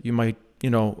it, you might,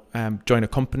 join a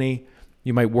company,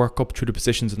 you might work up through the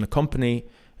positions in the company.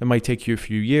 It might take you a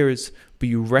few years, but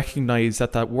you recognize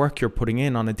that work you're putting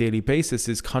in on a daily basis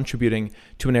is contributing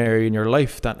to an area in your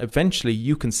life that eventually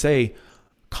you can say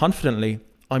confidently,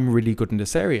 I'm really good in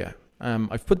this area.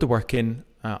 I've put the work in,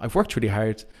 I've worked really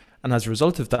hard, and as a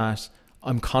result of that,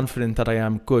 I'm confident that I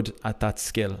am good at that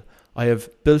skill. I have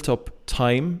built up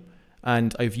time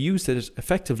and I've used it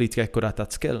effectively to get good at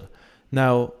that skill.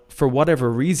 Now, for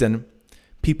whatever reason,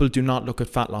 people do not look at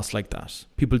fat loss like that.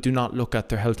 People do not look at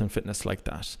their health and fitness like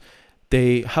that.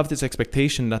 They have this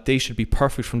expectation that they should be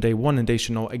perfect from day one and they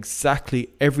should know exactly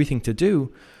everything to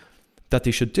do that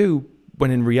they should do,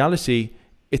 when in reality,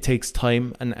 it takes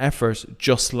time and effort,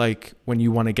 just like when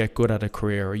you want to get good at a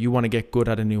career or you want to get good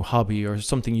at a new hobby or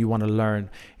something you want to learn.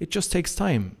 It just takes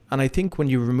time. And I think when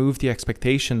you remove the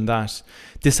expectation that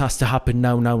this has to happen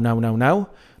now,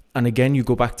 and again, you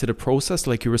go back to the process,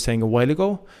 like you were saying a while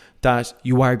ago, that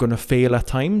you are going to fail at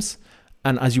times,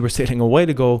 And as you were saying a while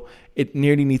ago, it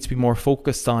nearly needs to be more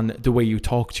focused on the way you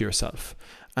talk to yourself.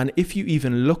 And if you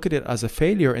even look at it as a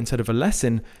failure instead of a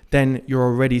lesson, then you're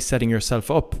already setting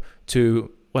yourself up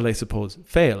to, well, I suppose,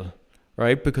 fail,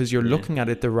 right? Because you're looking at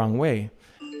it the wrong way.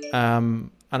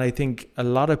 And I think a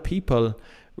lot of people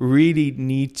really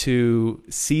need to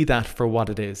see that for what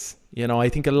it is. You know, I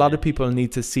think a lot of people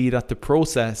need to see that the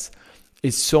process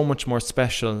is so much more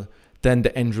special than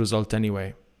the end result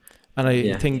anyway. And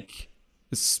I think,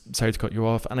 sorry to cut you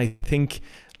off, and I think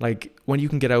like when you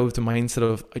can get out of the mindset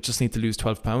of I just need to lose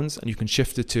 12 pounds and you can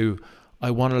shift it to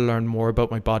I want to learn more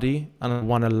about my body and I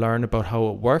want to learn about how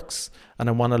it works and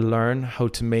I want to learn how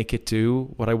to make it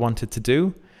do what I want it to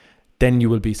do, then you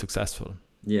will be successful.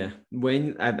 Yeah.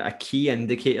 When a key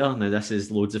indicator, now this is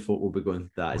loads of folk will be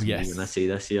going, that is me when I say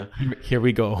this here. Here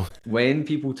we go. When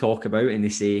people talk about and they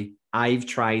say, I've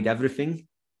tried everything,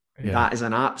 that is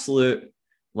an absolute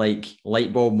like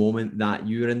light bulb moment that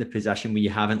you're in the position where you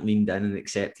haven't leaned in and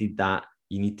accepted that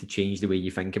you need to change the way you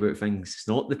think about things. It's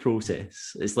not the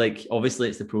process. It's like, obviously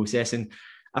it's the process. And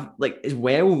like as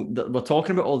well, we're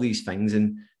talking about all these things.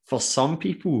 And for some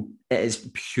people, it is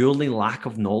purely lack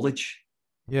of knowledge.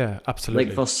 Yeah, absolutely.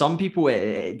 Like for some people,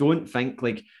 don't think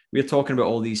like we're talking about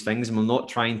all these things and we're not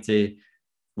trying to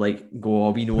like go,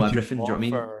 oh, we know everything. Do you know what I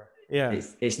mean? Yeah.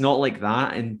 It's not like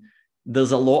that. And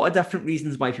there's a lot of different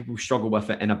reasons why people struggle with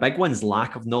it. And a big one's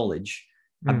lack of knowledge.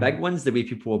 A big one's the way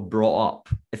people are brought up.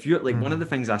 If you're like, one of the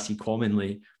things I see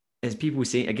commonly is people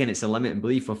say, again, it's a limiting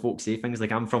belief where folks say things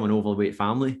like, I'm from an overweight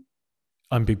family.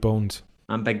 I'm big boned.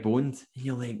 I'm big boned. And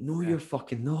you're like, no, you're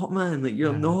fucking not, man. Like,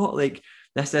 you're not. Like,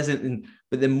 this isn't.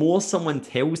 But the more someone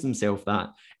tells themselves that,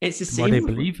 it's the same. They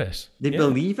believe it. They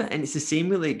believe it. And it's the same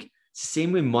with like, it's the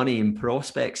same with money and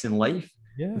prospects in life.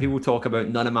 Yeah. People talk about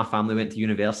none of my family went to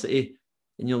university.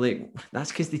 And you're like,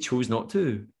 that's because they chose not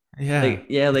to. Yeah.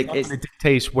 Like it's not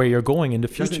dictate where you're going in the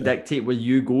future. It doesn't dictate where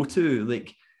you go to.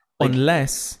 Like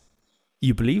unless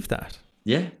you believe that.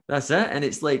 Yeah, that's it. And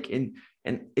it's like, and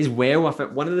as well with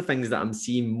it, one of the things that I'm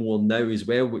seeing more now as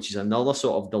well, which is another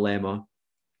sort of dilemma,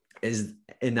 is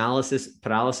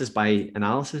paralysis by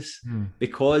analysis.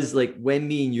 Because like when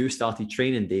me and you started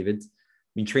training, David,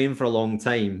 been training for a long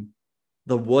time,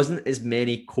 there wasn't as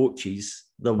many coaches,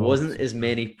 there wasn't as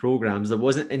many programs, there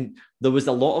was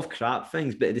a lot of crap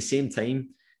things, but at the same time,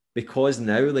 because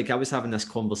now, like I was having this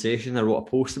conversation, I wrote a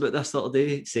post about this the other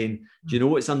day saying, do you know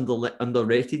what's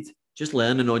underrated? Just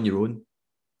learning on your own.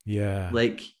 Yeah.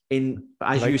 Like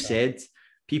as you said,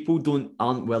 people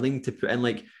aren't willing to put in,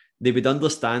 like they would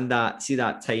understand that, see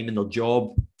that time in their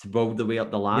job to build their way up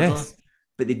the ladder,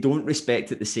 but they don't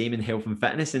respect it the same in health and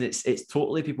fitness. And it's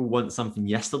totally, people want something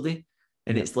yesterday.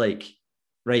 And it's like,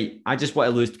 right, I just want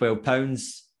to lose 12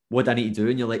 pounds. What do I need to do?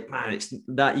 And you're like, man, it's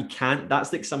that you can't.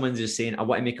 That's like someone just saying, I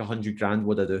want to make 100 grand.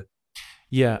 What do I do?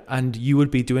 Yeah. And you would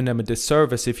be doing them a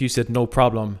disservice if you said, no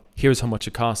problem. Here's how much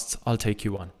it costs. I'll take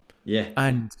you on. Yeah.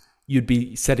 And you'd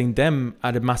be setting them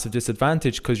at a massive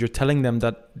disadvantage because you're telling them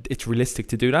that it's realistic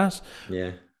to do that.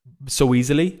 Yeah. So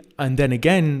easily. And then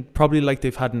again, probably like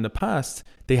they've had in the past,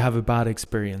 they have a bad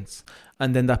experience.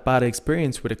 And then that bad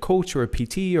experience with a coach or a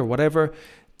PT or whatever,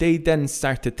 they then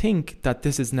start to think that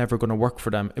this is never going to work for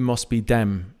them. It must be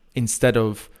them, instead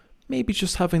of maybe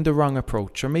just having the wrong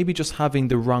approach or maybe just having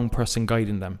the wrong person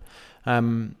guiding them.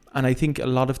 And I think a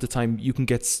lot of the time you can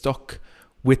get stuck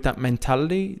with that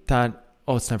mentality that,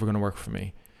 oh, it's never going to work for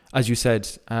me. As you said,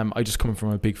 I just come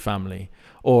from a big family,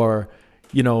 or,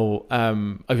 you know,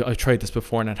 I've tried this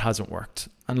before and it hasn't worked.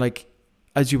 And like,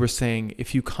 as you were saying,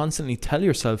 if you constantly tell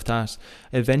yourself that,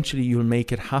 eventually you'll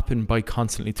make it happen by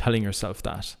constantly telling yourself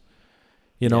that,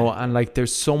 you know, and like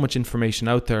there's so much information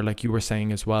out there, like you were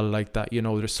saying as well, like that, you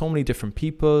know, there's so many different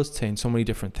people saying so many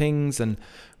different things. And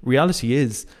reality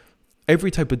is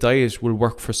every type of diet will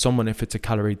work for someone if it's a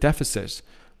calorie deficit.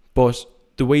 But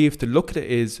the way you have to look at it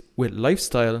is with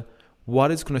lifestyle,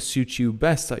 what is going to suit you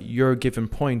best at your given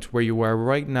point where you are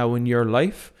right now in your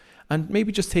life. And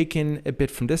maybe just taking a bit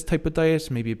from this type of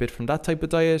diet, maybe a bit from that type of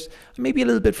diet, and maybe a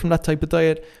little bit from that type of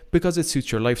diet because it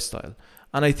suits your lifestyle.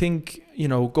 And I think, you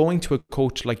know, going to a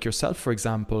coach like yourself, for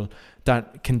example,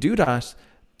 that can do that,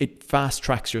 it fast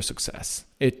tracks your success.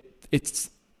 It's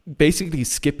basically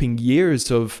skipping years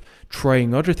of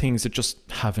trying other things that just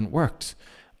haven't worked.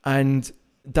 And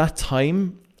that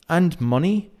time and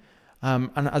money,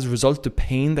 and as a result, the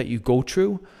pain that you go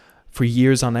through for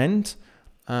years on end,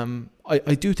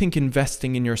 I do think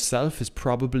investing in yourself is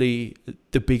probably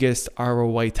the biggest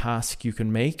ROI task you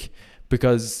can make,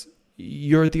 because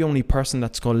you're the only person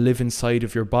that's going to live inside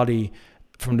of your body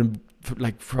from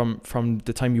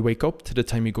the time you wake up to the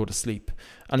time you go to sleep.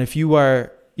 And if you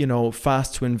are,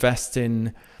 fast to invest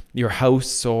in your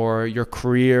house or your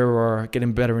career or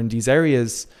getting better in these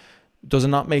areas, does it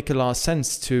not make a lot of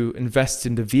sense to invest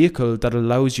in the vehicle that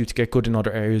allows you to get good in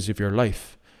other areas of your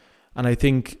life? And I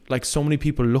think like so many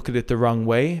people look at it the wrong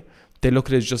way. They look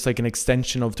at it as just like an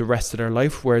extension of the rest of their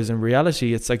life, whereas in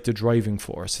reality, it's like the driving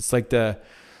force. It's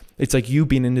like you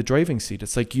being in the driving seat.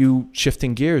 It's like you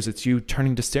shifting gears. It's you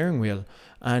turning the steering wheel.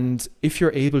 And if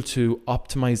you're able to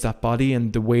optimize that body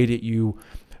and the way that you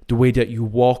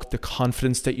walk, the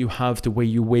confidence that you have, the way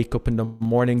you wake up in the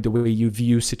morning, the way you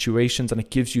view situations, and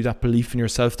it gives you that belief in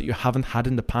yourself that you haven't had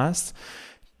in the past.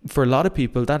 For a lot of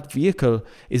people, that vehicle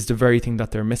is the very thing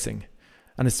that they're missing.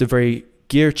 And it's the very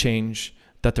gear change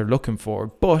that they're looking for.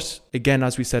 But again,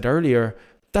 as we said earlier,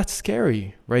 that's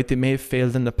scary, right? They may have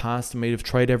failed in the past. They may have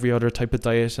tried every other type of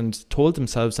diet and told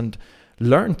themselves and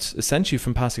learned essentially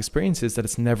from past experiences that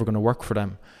it's never going to work for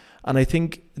them. And I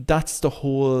think that's the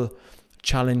whole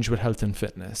challenge with health and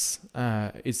fitness.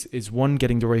 Is one,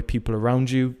 getting the right people around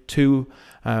you. Two,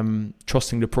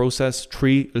 trusting the process.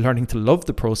 Three, learning to love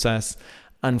the process.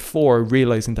 And four,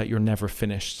 realizing that you're never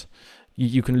finished.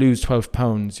 You can lose 12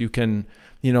 pounds. You can,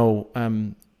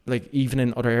 like even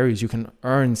in other areas, you can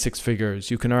earn 6 figures.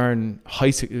 You can earn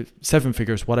 7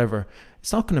 figures, whatever.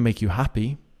 It's not going to make you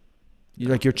happy.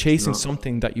 You're chasing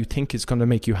something that you think is going to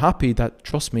make you happy, that,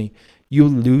 trust me, you'll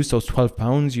lose those 12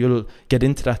 pounds. You'll get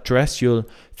into that dress. You'll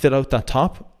fit out that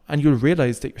top and you'll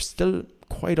realize that you're still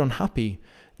quite unhappy.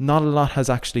 Not a lot has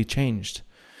actually changed.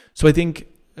 So I think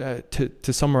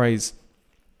to summarize,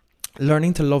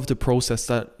 learning to love the process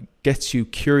that gets you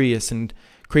curious and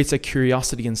creates a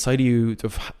curiosity inside of you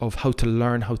of how to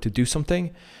learn how to do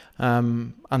something,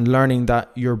 and learning that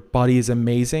your body is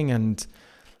amazing and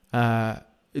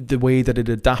the way that it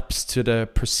adapts to the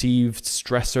perceived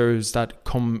stressors that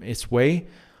come its way.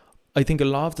 I think a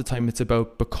lot of the time it's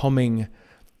about becoming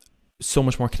so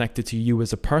much more connected to you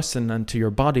as a person and to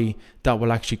your body that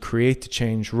will actually create the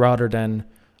change, rather than,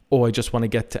 oh, I just want to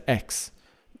get to X.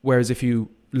 Whereas if you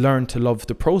learn to love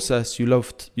the process, you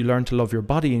learn to love your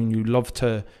body, and you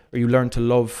learn to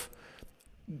love,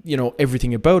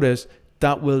 everything about it,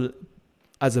 that will,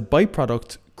 as a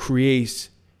byproduct, create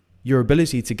your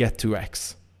ability to get to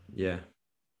X. Yeah.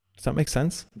 Does that make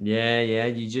sense? Yeah.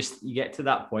 You get to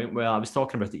that point where I was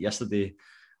talking about it yesterday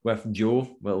with Joe.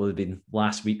 Well, it would have been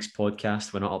last week's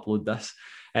podcast when I upload this.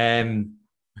 And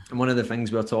one of the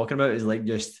things we were talking about is like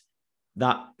just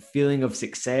that feeling of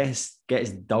success gets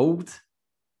dulled.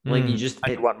 Like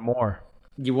you want more.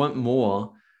 You want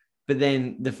more. But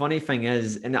then the funny thing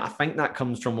is, and I think that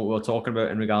comes from what we were talking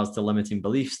about in regards to limiting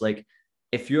beliefs. Like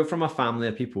if you're from a family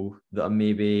of people that are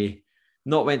maybe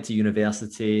not went to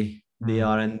university, they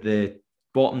are in the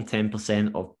bottom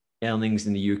 10% of earnings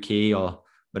in the UK or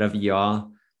wherever you are,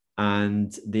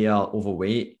 and they are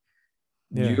overweight.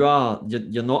 Yeah.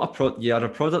 You're not you're a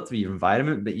product of your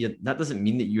environment, but that doesn't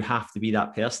mean that you have to be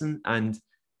that person. And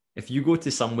if you go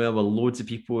to somewhere where loads of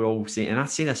people are all saying, and I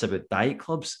say this about diet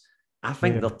clubs, I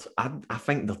think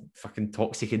they're fucking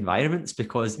toxic environments,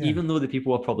 because even though the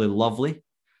people are probably lovely,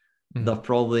 they're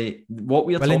probably what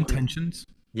we are talking intentions.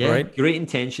 Yeah, right? Great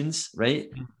intentions, right?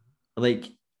 Like,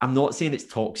 I'm not saying it's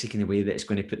toxic in the way that it's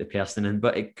going to put the person in,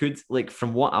 but it could, like,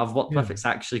 from what I've worked with, it's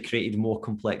actually created more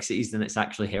complexities than it's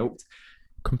actually helped.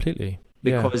 Completely.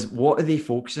 Because what are they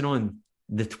focusing on?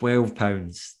 The 12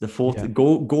 pounds, the 40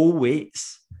 goal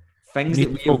weights, things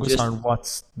that we focus on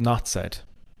what's not said.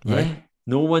 Right? Yeah.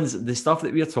 No one's, the stuff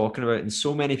that we are talking about, and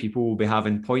so many people will be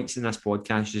having points in this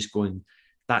podcast just going,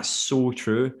 that's so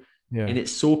true. Yeah. And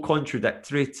it's so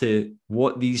contradictory to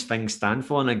what these things stand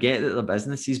for. And I get that they're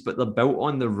businesses, but they're built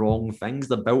on the wrong things.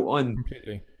 They're built on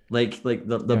like they're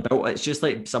built. It's just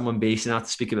like someone basing, I have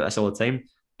to speak about this all the time,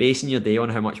 basing your day on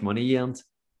how much money you earned.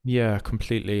 Yeah,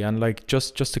 completely. And like,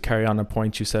 just to carry on a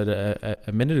point you said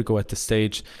a minute ago at the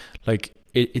stage, like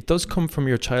it does come from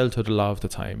your childhood a lot of the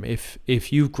time.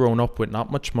 If you've grown up with not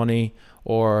much money,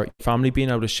 or family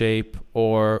being out of shape,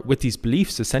 or with these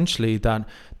beliefs essentially that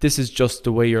this is just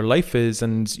the way your life is,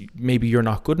 and maybe you're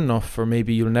not good enough, or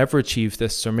maybe you'll never achieve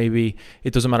this, or maybe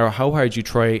it doesn't matter how hard you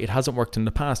try, it hasn't worked in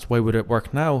the past, why would it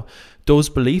work now? Those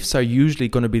beliefs are usually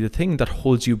going to be the thing that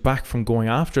holds you back from going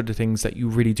after the things that you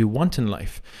really do want in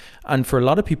life. And for a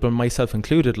lot of people, myself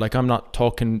included, like, I'm not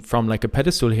talking from like a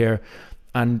pedestal here,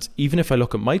 and even if I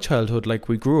look at my childhood, like,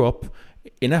 we grew up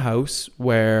in a house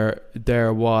where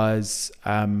there was,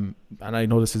 and I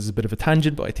know this is a bit of a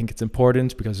tangent, but I think it's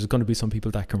important because there's going to be some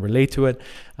people that can relate to it.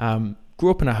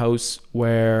 Grew up in a house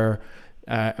where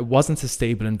it wasn't a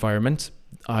stable environment.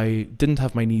 I didn't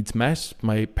have my needs met.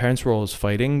 My parents were always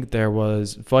fighting. There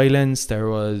was violence. There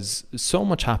was so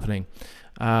much happening.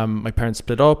 My parents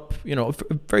split up, a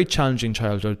very challenging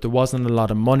childhood. There wasn't a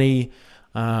lot of money.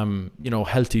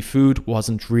 Healthy food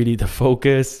wasn't really the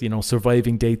focus.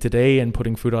 Surviving day to day and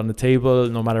putting food on the table,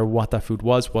 no matter what that food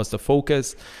was the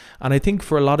focus. And I think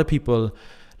for a lot of people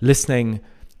listening,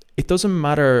 it doesn't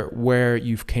matter where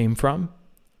you've came from.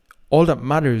 All that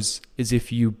matters is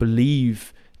if you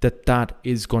believe that that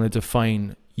is going to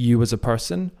define you as a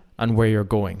person and where you're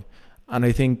going. And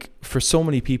I think for so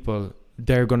many people,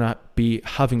 they're going to be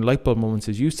having light bulb moments,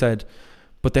 as you said,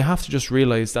 but they have to just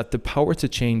realize that the power to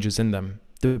change is in them.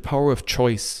 The power of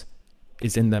choice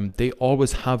is in them. They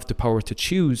always have the power to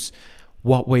choose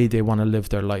what way they want to live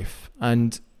their life.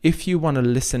 And if you want to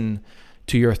listen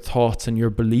to your thoughts and your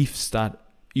beliefs that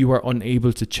you are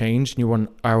unable to change and you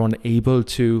are unable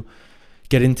to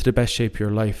get into the best shape of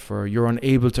your life, or you're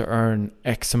unable to earn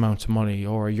X amount of money,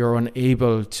 or you're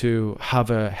unable to have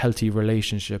a healthy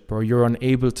relationship, or you're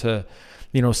unable to,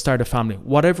 start a family,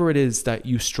 whatever it is that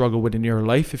you struggle with in your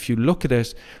life, if you look at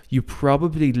it, you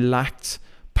probably lacked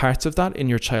parts of that in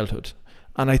your childhood.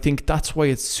 And I think that's why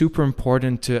it's super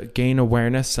important to gain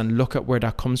awareness and look at where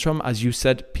that comes from. As you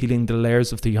said, peeling the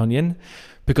layers of the onion,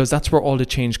 because that's where all the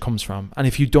change comes from. And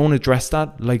if you don't address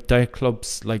that, like diet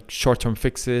clubs, like short-term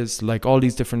fixes, like all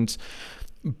these different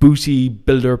booty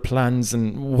builder plans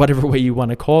and whatever way you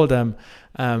want to call them,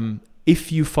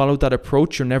 if you follow that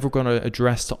approach, you're never going to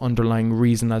address the underlying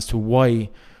reason as to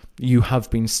why you have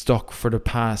been stuck for the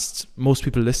past, most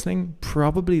people listening,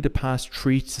 probably the past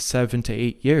 3 to 7 to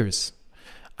 8 years.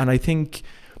 And I think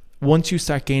once you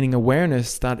start gaining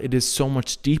awareness that it is so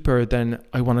much deeper than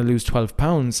I want to lose 12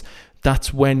 pounds,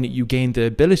 that's when you gain the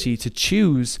ability to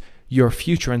choose your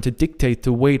future and to dictate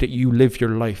the way that you live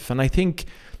your life. And I think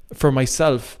for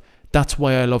myself, that's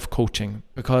why I love coaching,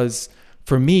 because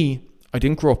for me, I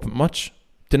didn't grow up with much,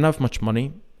 didn't have much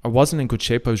money. I wasn't in good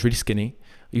shape. I was really skinny.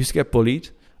 I used to get bullied.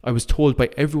 I was told by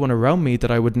everyone around me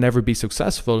that I would never be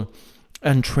successful.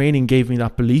 And training gave me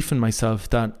that belief in myself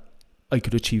that I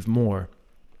could achieve more.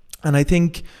 And I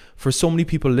think for so many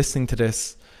people listening to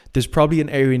this, there's probably an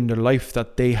area in their life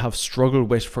that they have struggled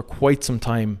with for quite some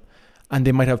time. And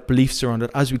they might have beliefs around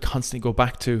it, as we constantly go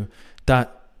back to,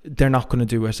 that they're not going to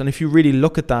do it. And if you really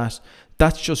look at that,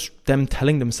 that's just them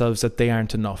telling themselves that they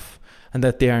aren't enough, and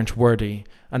that they aren't worthy,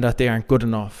 and that they aren't good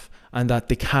enough, and that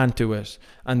they can't do it,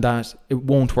 and that it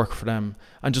won't work for them,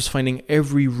 and just finding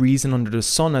every reason under the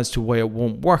sun as to why it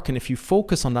won't work. And if you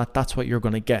focus on that, that's what you're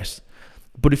going to get.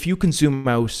 But if you can zoom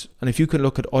out, and if you can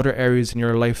look at other areas in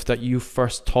your life that you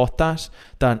first thought that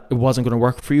it wasn't going to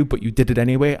work for you, but you did it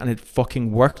anyway, and it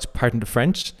fucking worked, pardon the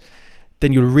French,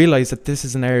 then you'll realize that this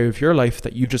is an area of your life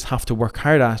that you just have to work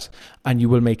hard at, and you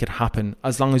will make it happen.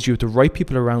 As long as you have the right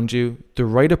people around you, the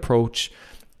right approach,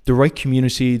 the right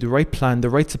community, the right plan, the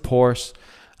right support,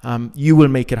 you will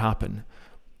make it happen.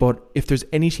 But if there's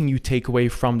anything you take away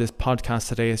from this podcast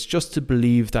today, it's just to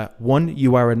believe that 1,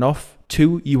 you are enough,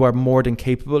 2, you are more than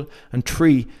capable, and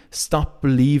 3, stop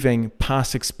believing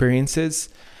past experiences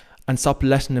and stop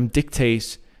letting them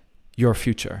dictate your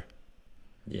future.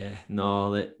 Yeah,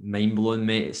 no, that mind blowing,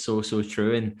 mate. It's so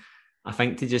true. And I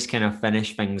think to just kind of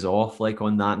finish things off, like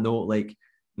on that note, like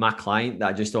my client that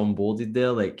I just onboarded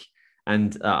there, like,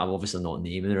 and I'm obviously not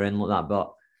naming or anything like that,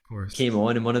 but came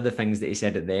on, and one of the things that he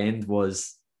said at the end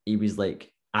was, he was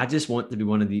like, I just want to be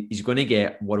one of the, he's going to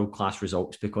get world-class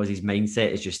results because his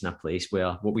mindset is just in a place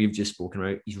where what we've just spoken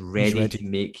about, he's ready to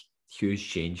make huge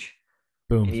change.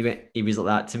 Boom. And he was like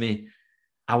that to me.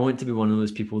 I want to be one of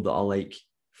those people that are like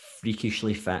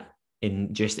freakishly fit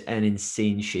in just an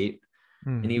insane shape.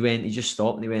 And he just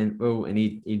stopped and he went, well, and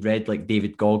he read like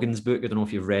David Goggins' book. I don't know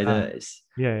if you've read it.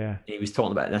 Yeah. He was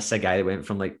talking about this, a guy that went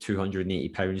from like 280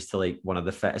 pounds to like one of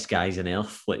the fittest guys on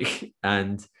earth. Like,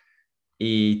 and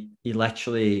he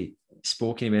literally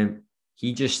spoke and he went,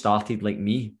 he just started like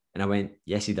me. And I went,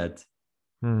 yes, he did.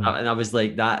 And I was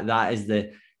like, that is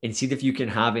the, and see if you can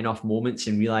have enough moments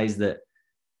and realize that,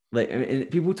 like, and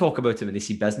people talk about it when they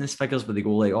see business figures, but they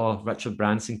go like, oh, Richard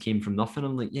Branson came from nothing.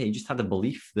 I'm like, yeah, he just had a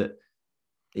belief that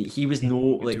he was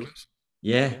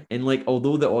and like,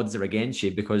 although the odds are against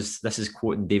you, because this is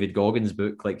quoting David Goggins'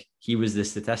 book, like he was the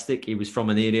statistic, he was from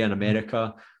an area in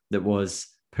America that was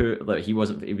poor, like he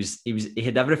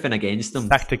had everything against him,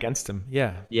 stacked against him,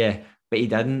 but he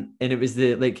didn't. And it was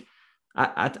the, like,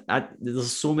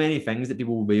 there's so many things that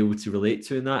people will be able to relate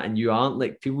to in that, and you aren't,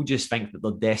 like, people just think that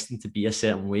they're destined to be a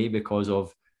certain way because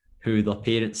of who their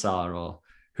parents are or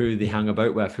who they hang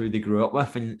about with, who they grew up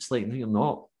with, and it's like, no, you're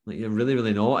not. Like, you're really,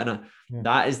 really not. And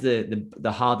that is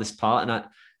the hardest part. And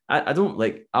I don't,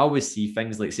 like, I always see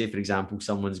things like, say, for example,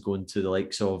 someone's going to the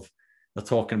likes of they're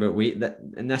talking about weight,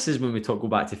 and this is when we go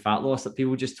back to fat loss, that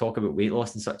people just talk about weight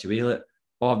loss in such a way like,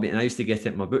 oh, I used to get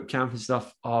it in my boot camp and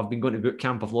stuff. Oh, I've been going to boot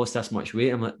camp, I've lost this much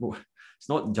weight. I'm like, well, it's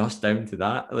not just down to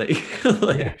that. Like,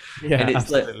 yeah, and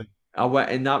it's absolutely.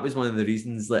 and that was one of the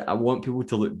reasons that I want people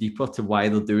to look deeper to why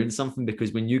they're doing something,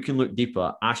 because when you can look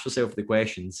deeper, ask yourself the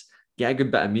questions, get a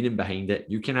good bit of meaning behind it,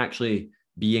 you can actually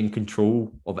be in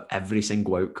control of every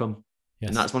single outcome. Yes.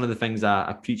 And that's one of the things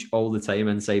I preach all the time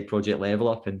inside Project Level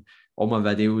Up and all my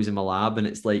videos in my lab. And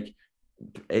it's like,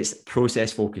 it's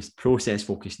process focused,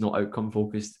 not outcome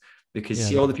focused. Because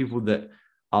see all the people that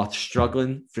are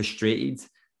struggling, frustrated,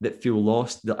 that feel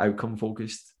lost, they're outcome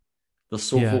focused. They're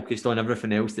so focused on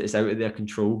everything else that is out of their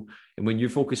control. And when you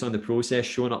focus on the process,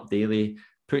 showing up daily,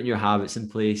 putting your habits in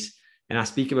place, and I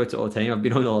speak about it all the time. I've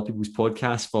been on a lot of people's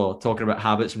podcasts for talking about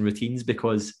habits and routines,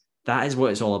 because that is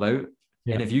what it's all about.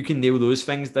 Yeah. And if you can nail those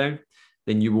things down,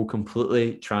 then you will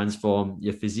completely transform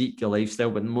your physique, your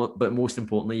lifestyle, but most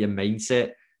importantly, your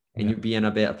mindset, and you'll be in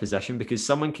a better position, because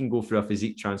someone can go through a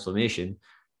physique transformation,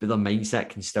 but their mindset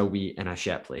can still be in a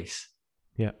shit place.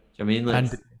 Yeah. Do you know what I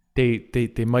mean? Like,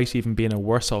 and they might even be in a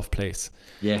worse off place.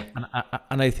 Yeah.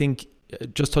 And I think,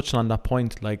 just touching on that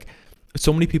point, like,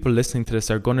 so many people listening to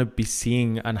this are going to be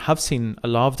seeing and have seen a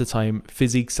lot of the time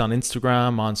physiques on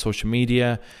Instagram, on social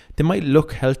media. They might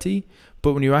look healthy,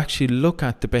 but when you actually look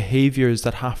at the behaviors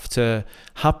that have to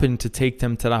happen to take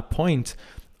them to that point,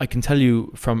 I can tell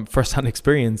you from firsthand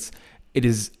experience, it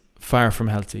is far from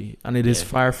healthy, and it is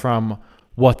far from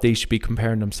what they should be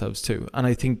comparing themselves to. And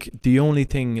I think the only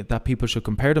thing that people should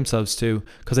compare themselves to,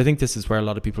 because I think this is where a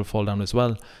lot of people fall down as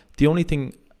well, the only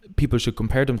thing people should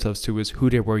compare themselves to is who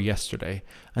they were yesterday,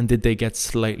 and did they get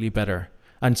slightly better?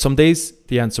 And some days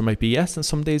the answer might be yes, and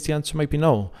some days the answer might be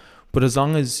no. But as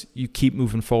long as you keep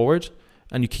moving forward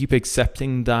and you keep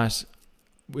accepting that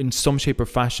in some shape or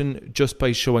fashion, just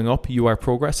by showing up, you are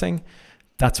progressing,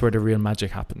 that's where the real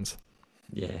magic happens.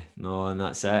 Yeah, no, and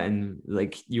that's it. And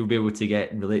like, you'll be able to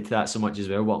relate to that so much as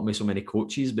well, working with so many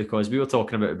coaches, because we were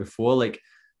talking about it before, like,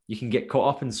 you can get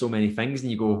caught up in so many things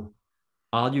and you go,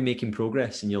 are you making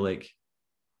progress? And you're like,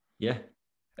 yeah.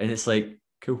 And it's like,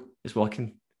 cool, it's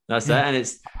working. That's it. And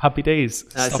it's happy days.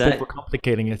 Stop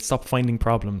overcomplicating it. Stop finding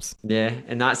problems. Yeah.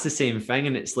 And that's the same thing.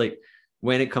 And it's like,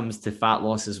 when it comes to fat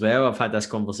loss as well, I've had this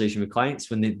conversation with clients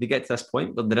when they get to this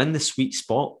point, but they're in the sweet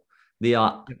spot. They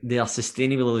are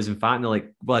sustainably losing fat, and they're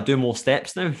like, well, I do more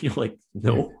steps now. You're like,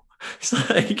 no. It's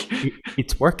like,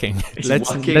 it's working. Let's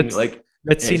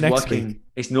see next week.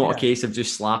 It's not a case of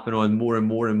just slapping on more and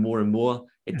more and more and more.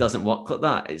 It doesn't work like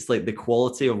that. It's like the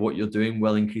quality of what you're doing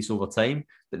will increase over time.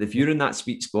 But if you're in that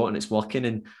sweet spot and it's working,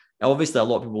 and obviously a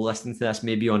lot of people listening to this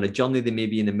may be on a journey, they may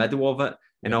be in the middle of it.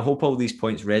 And I hope all these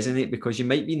points resonate, because you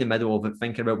might be in the middle of it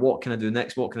thinking about what can I do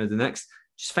next? What can I do next?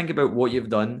 Just think about what you've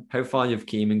done, how far you've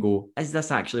came, and go, is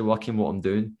this actually working what I'm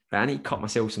doing? Right, I need to cut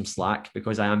myself some slack,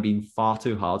 because I am being far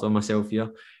too hard on myself here.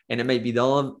 And it might be the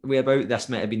other way about. This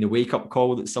might have been the wake-up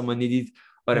call that someone needed,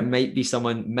 or it might be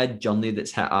someone mid-journey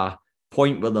that's hit a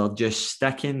point where they're just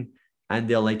sticking and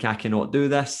they're like, I cannot do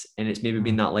this. And it's maybe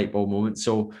been that light bulb moment.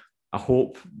 So I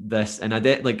hope this, and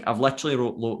I've literally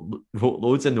wrote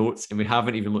loads of notes, and we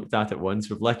haven't even looked at it once.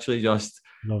 We've literally just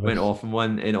went off on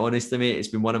one. And honestly, mate, it's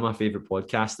been one of my favorite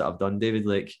podcasts that I've done, David.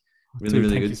 Like, really, really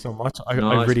thank good. You so much. I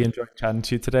really enjoyed chatting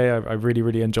to you today. I really,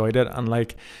 really enjoyed it. And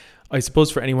like, I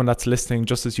suppose for anyone that's listening,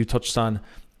 just as you touched on,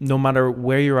 no matter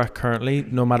where you're at currently,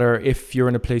 no matter if you're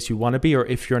in a place you want to be, or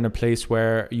if you're in a place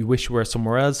where you wish you were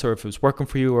somewhere else, or if it was working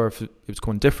for you, or if it was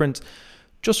going different,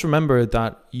 just remember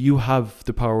that you have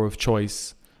the power of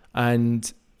choice.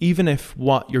 And even if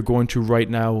what you're going through right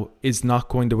now is not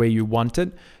going the way you want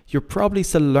it, you're probably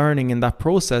still learning in that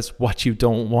process what you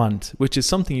don't want, which is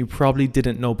something you probably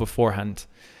didn't know beforehand.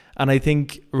 And I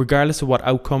think regardless of what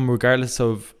outcome, regardless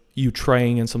of you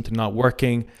trying and something not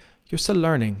working, you're still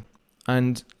learning.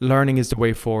 And learning is the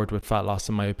way forward with fat loss,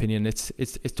 in my opinion. It's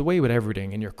the way with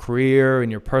everything, in your career, in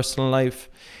your personal life,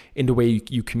 in the way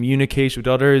you communicate with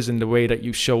others, in the way that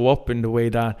you show up, in the way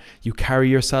that you carry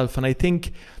yourself. And I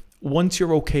think once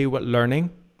you're okay with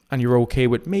learning, and you're okay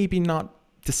with maybe not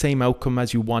the same outcome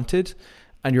as you wanted,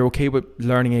 and you're okay with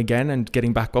learning again and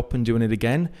getting back up and doing it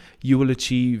again, you will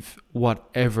achieve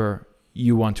whatever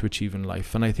you want to achieve in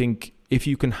life. And I think if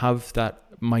you can have that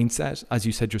mindset, as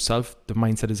you said yourself, the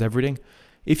mindset is everything.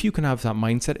 If you can have that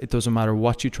mindset, it doesn't matter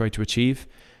what you try to achieve.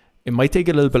 It might take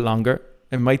a little bit longer.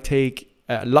 It might take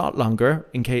a lot longer.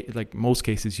 In case, like most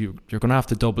cases, you're going to have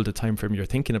to double the time frame you're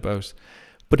thinking about,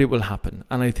 but it will happen.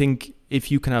 And I think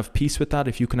if you can have peace with that,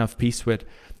 if you can have peace with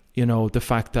you know, the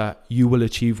fact that you will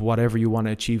achieve whatever you want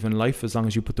to achieve in life as long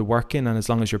as you put the work in, and as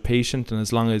long as you're patient, and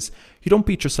as long as you don't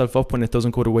beat yourself up when it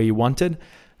doesn't go the way you wanted.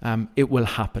 It will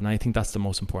happen. I think that's the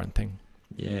most important thing.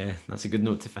 Yeah, that's a good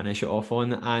note to finish it off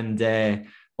on. And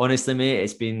honestly, mate,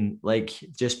 it's been like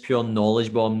just pure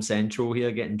knowledge bomb central here,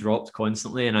 getting dropped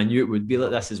constantly. And I knew it would be like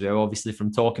this as well, obviously,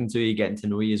 from talking to you, getting to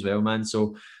know you as well, man.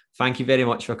 So thank you very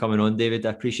much for coming on, David. I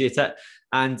appreciate it.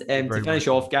 And to finish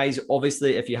off, guys,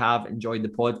 obviously, if you have enjoyed the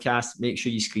podcast, make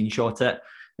sure you screenshot it.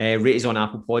 Rate us on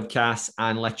Apple Podcasts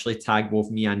and literally tag both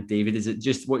me and David. Is it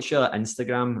just, what's your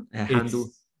Instagram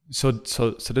handle? So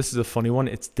this is a funny one.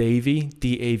 It's Davey,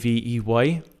 Davey.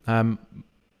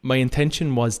 My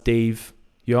intention was Dave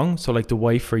Young, so like the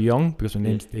wife for Young, because my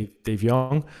name's Dave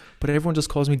Young, but everyone just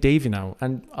calls me Davey now.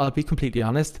 And I'll be completely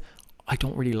honest, I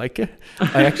don't really like it.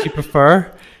 I actually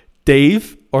prefer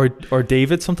Dave or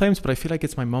David sometimes, but I feel like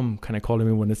it's my mum kind of calling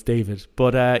me when it's David.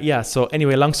 But yeah, so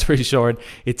anyway, long story short,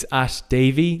 it's at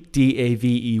Davey,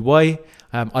 Davey.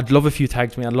 I'd love if you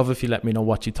tagged me. I'd love if you let me know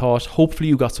what you thought. Hopefully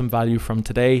you got some value from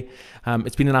today.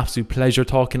 It's been an absolute pleasure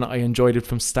talking. I enjoyed it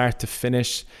from start to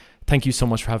finish. Thank you so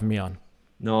much for having me on.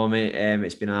 No, mate,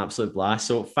 it's been an absolute blast.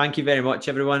 So thank you very much,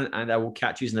 everyone, and I will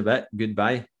catch you in a bit.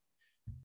 Goodbye.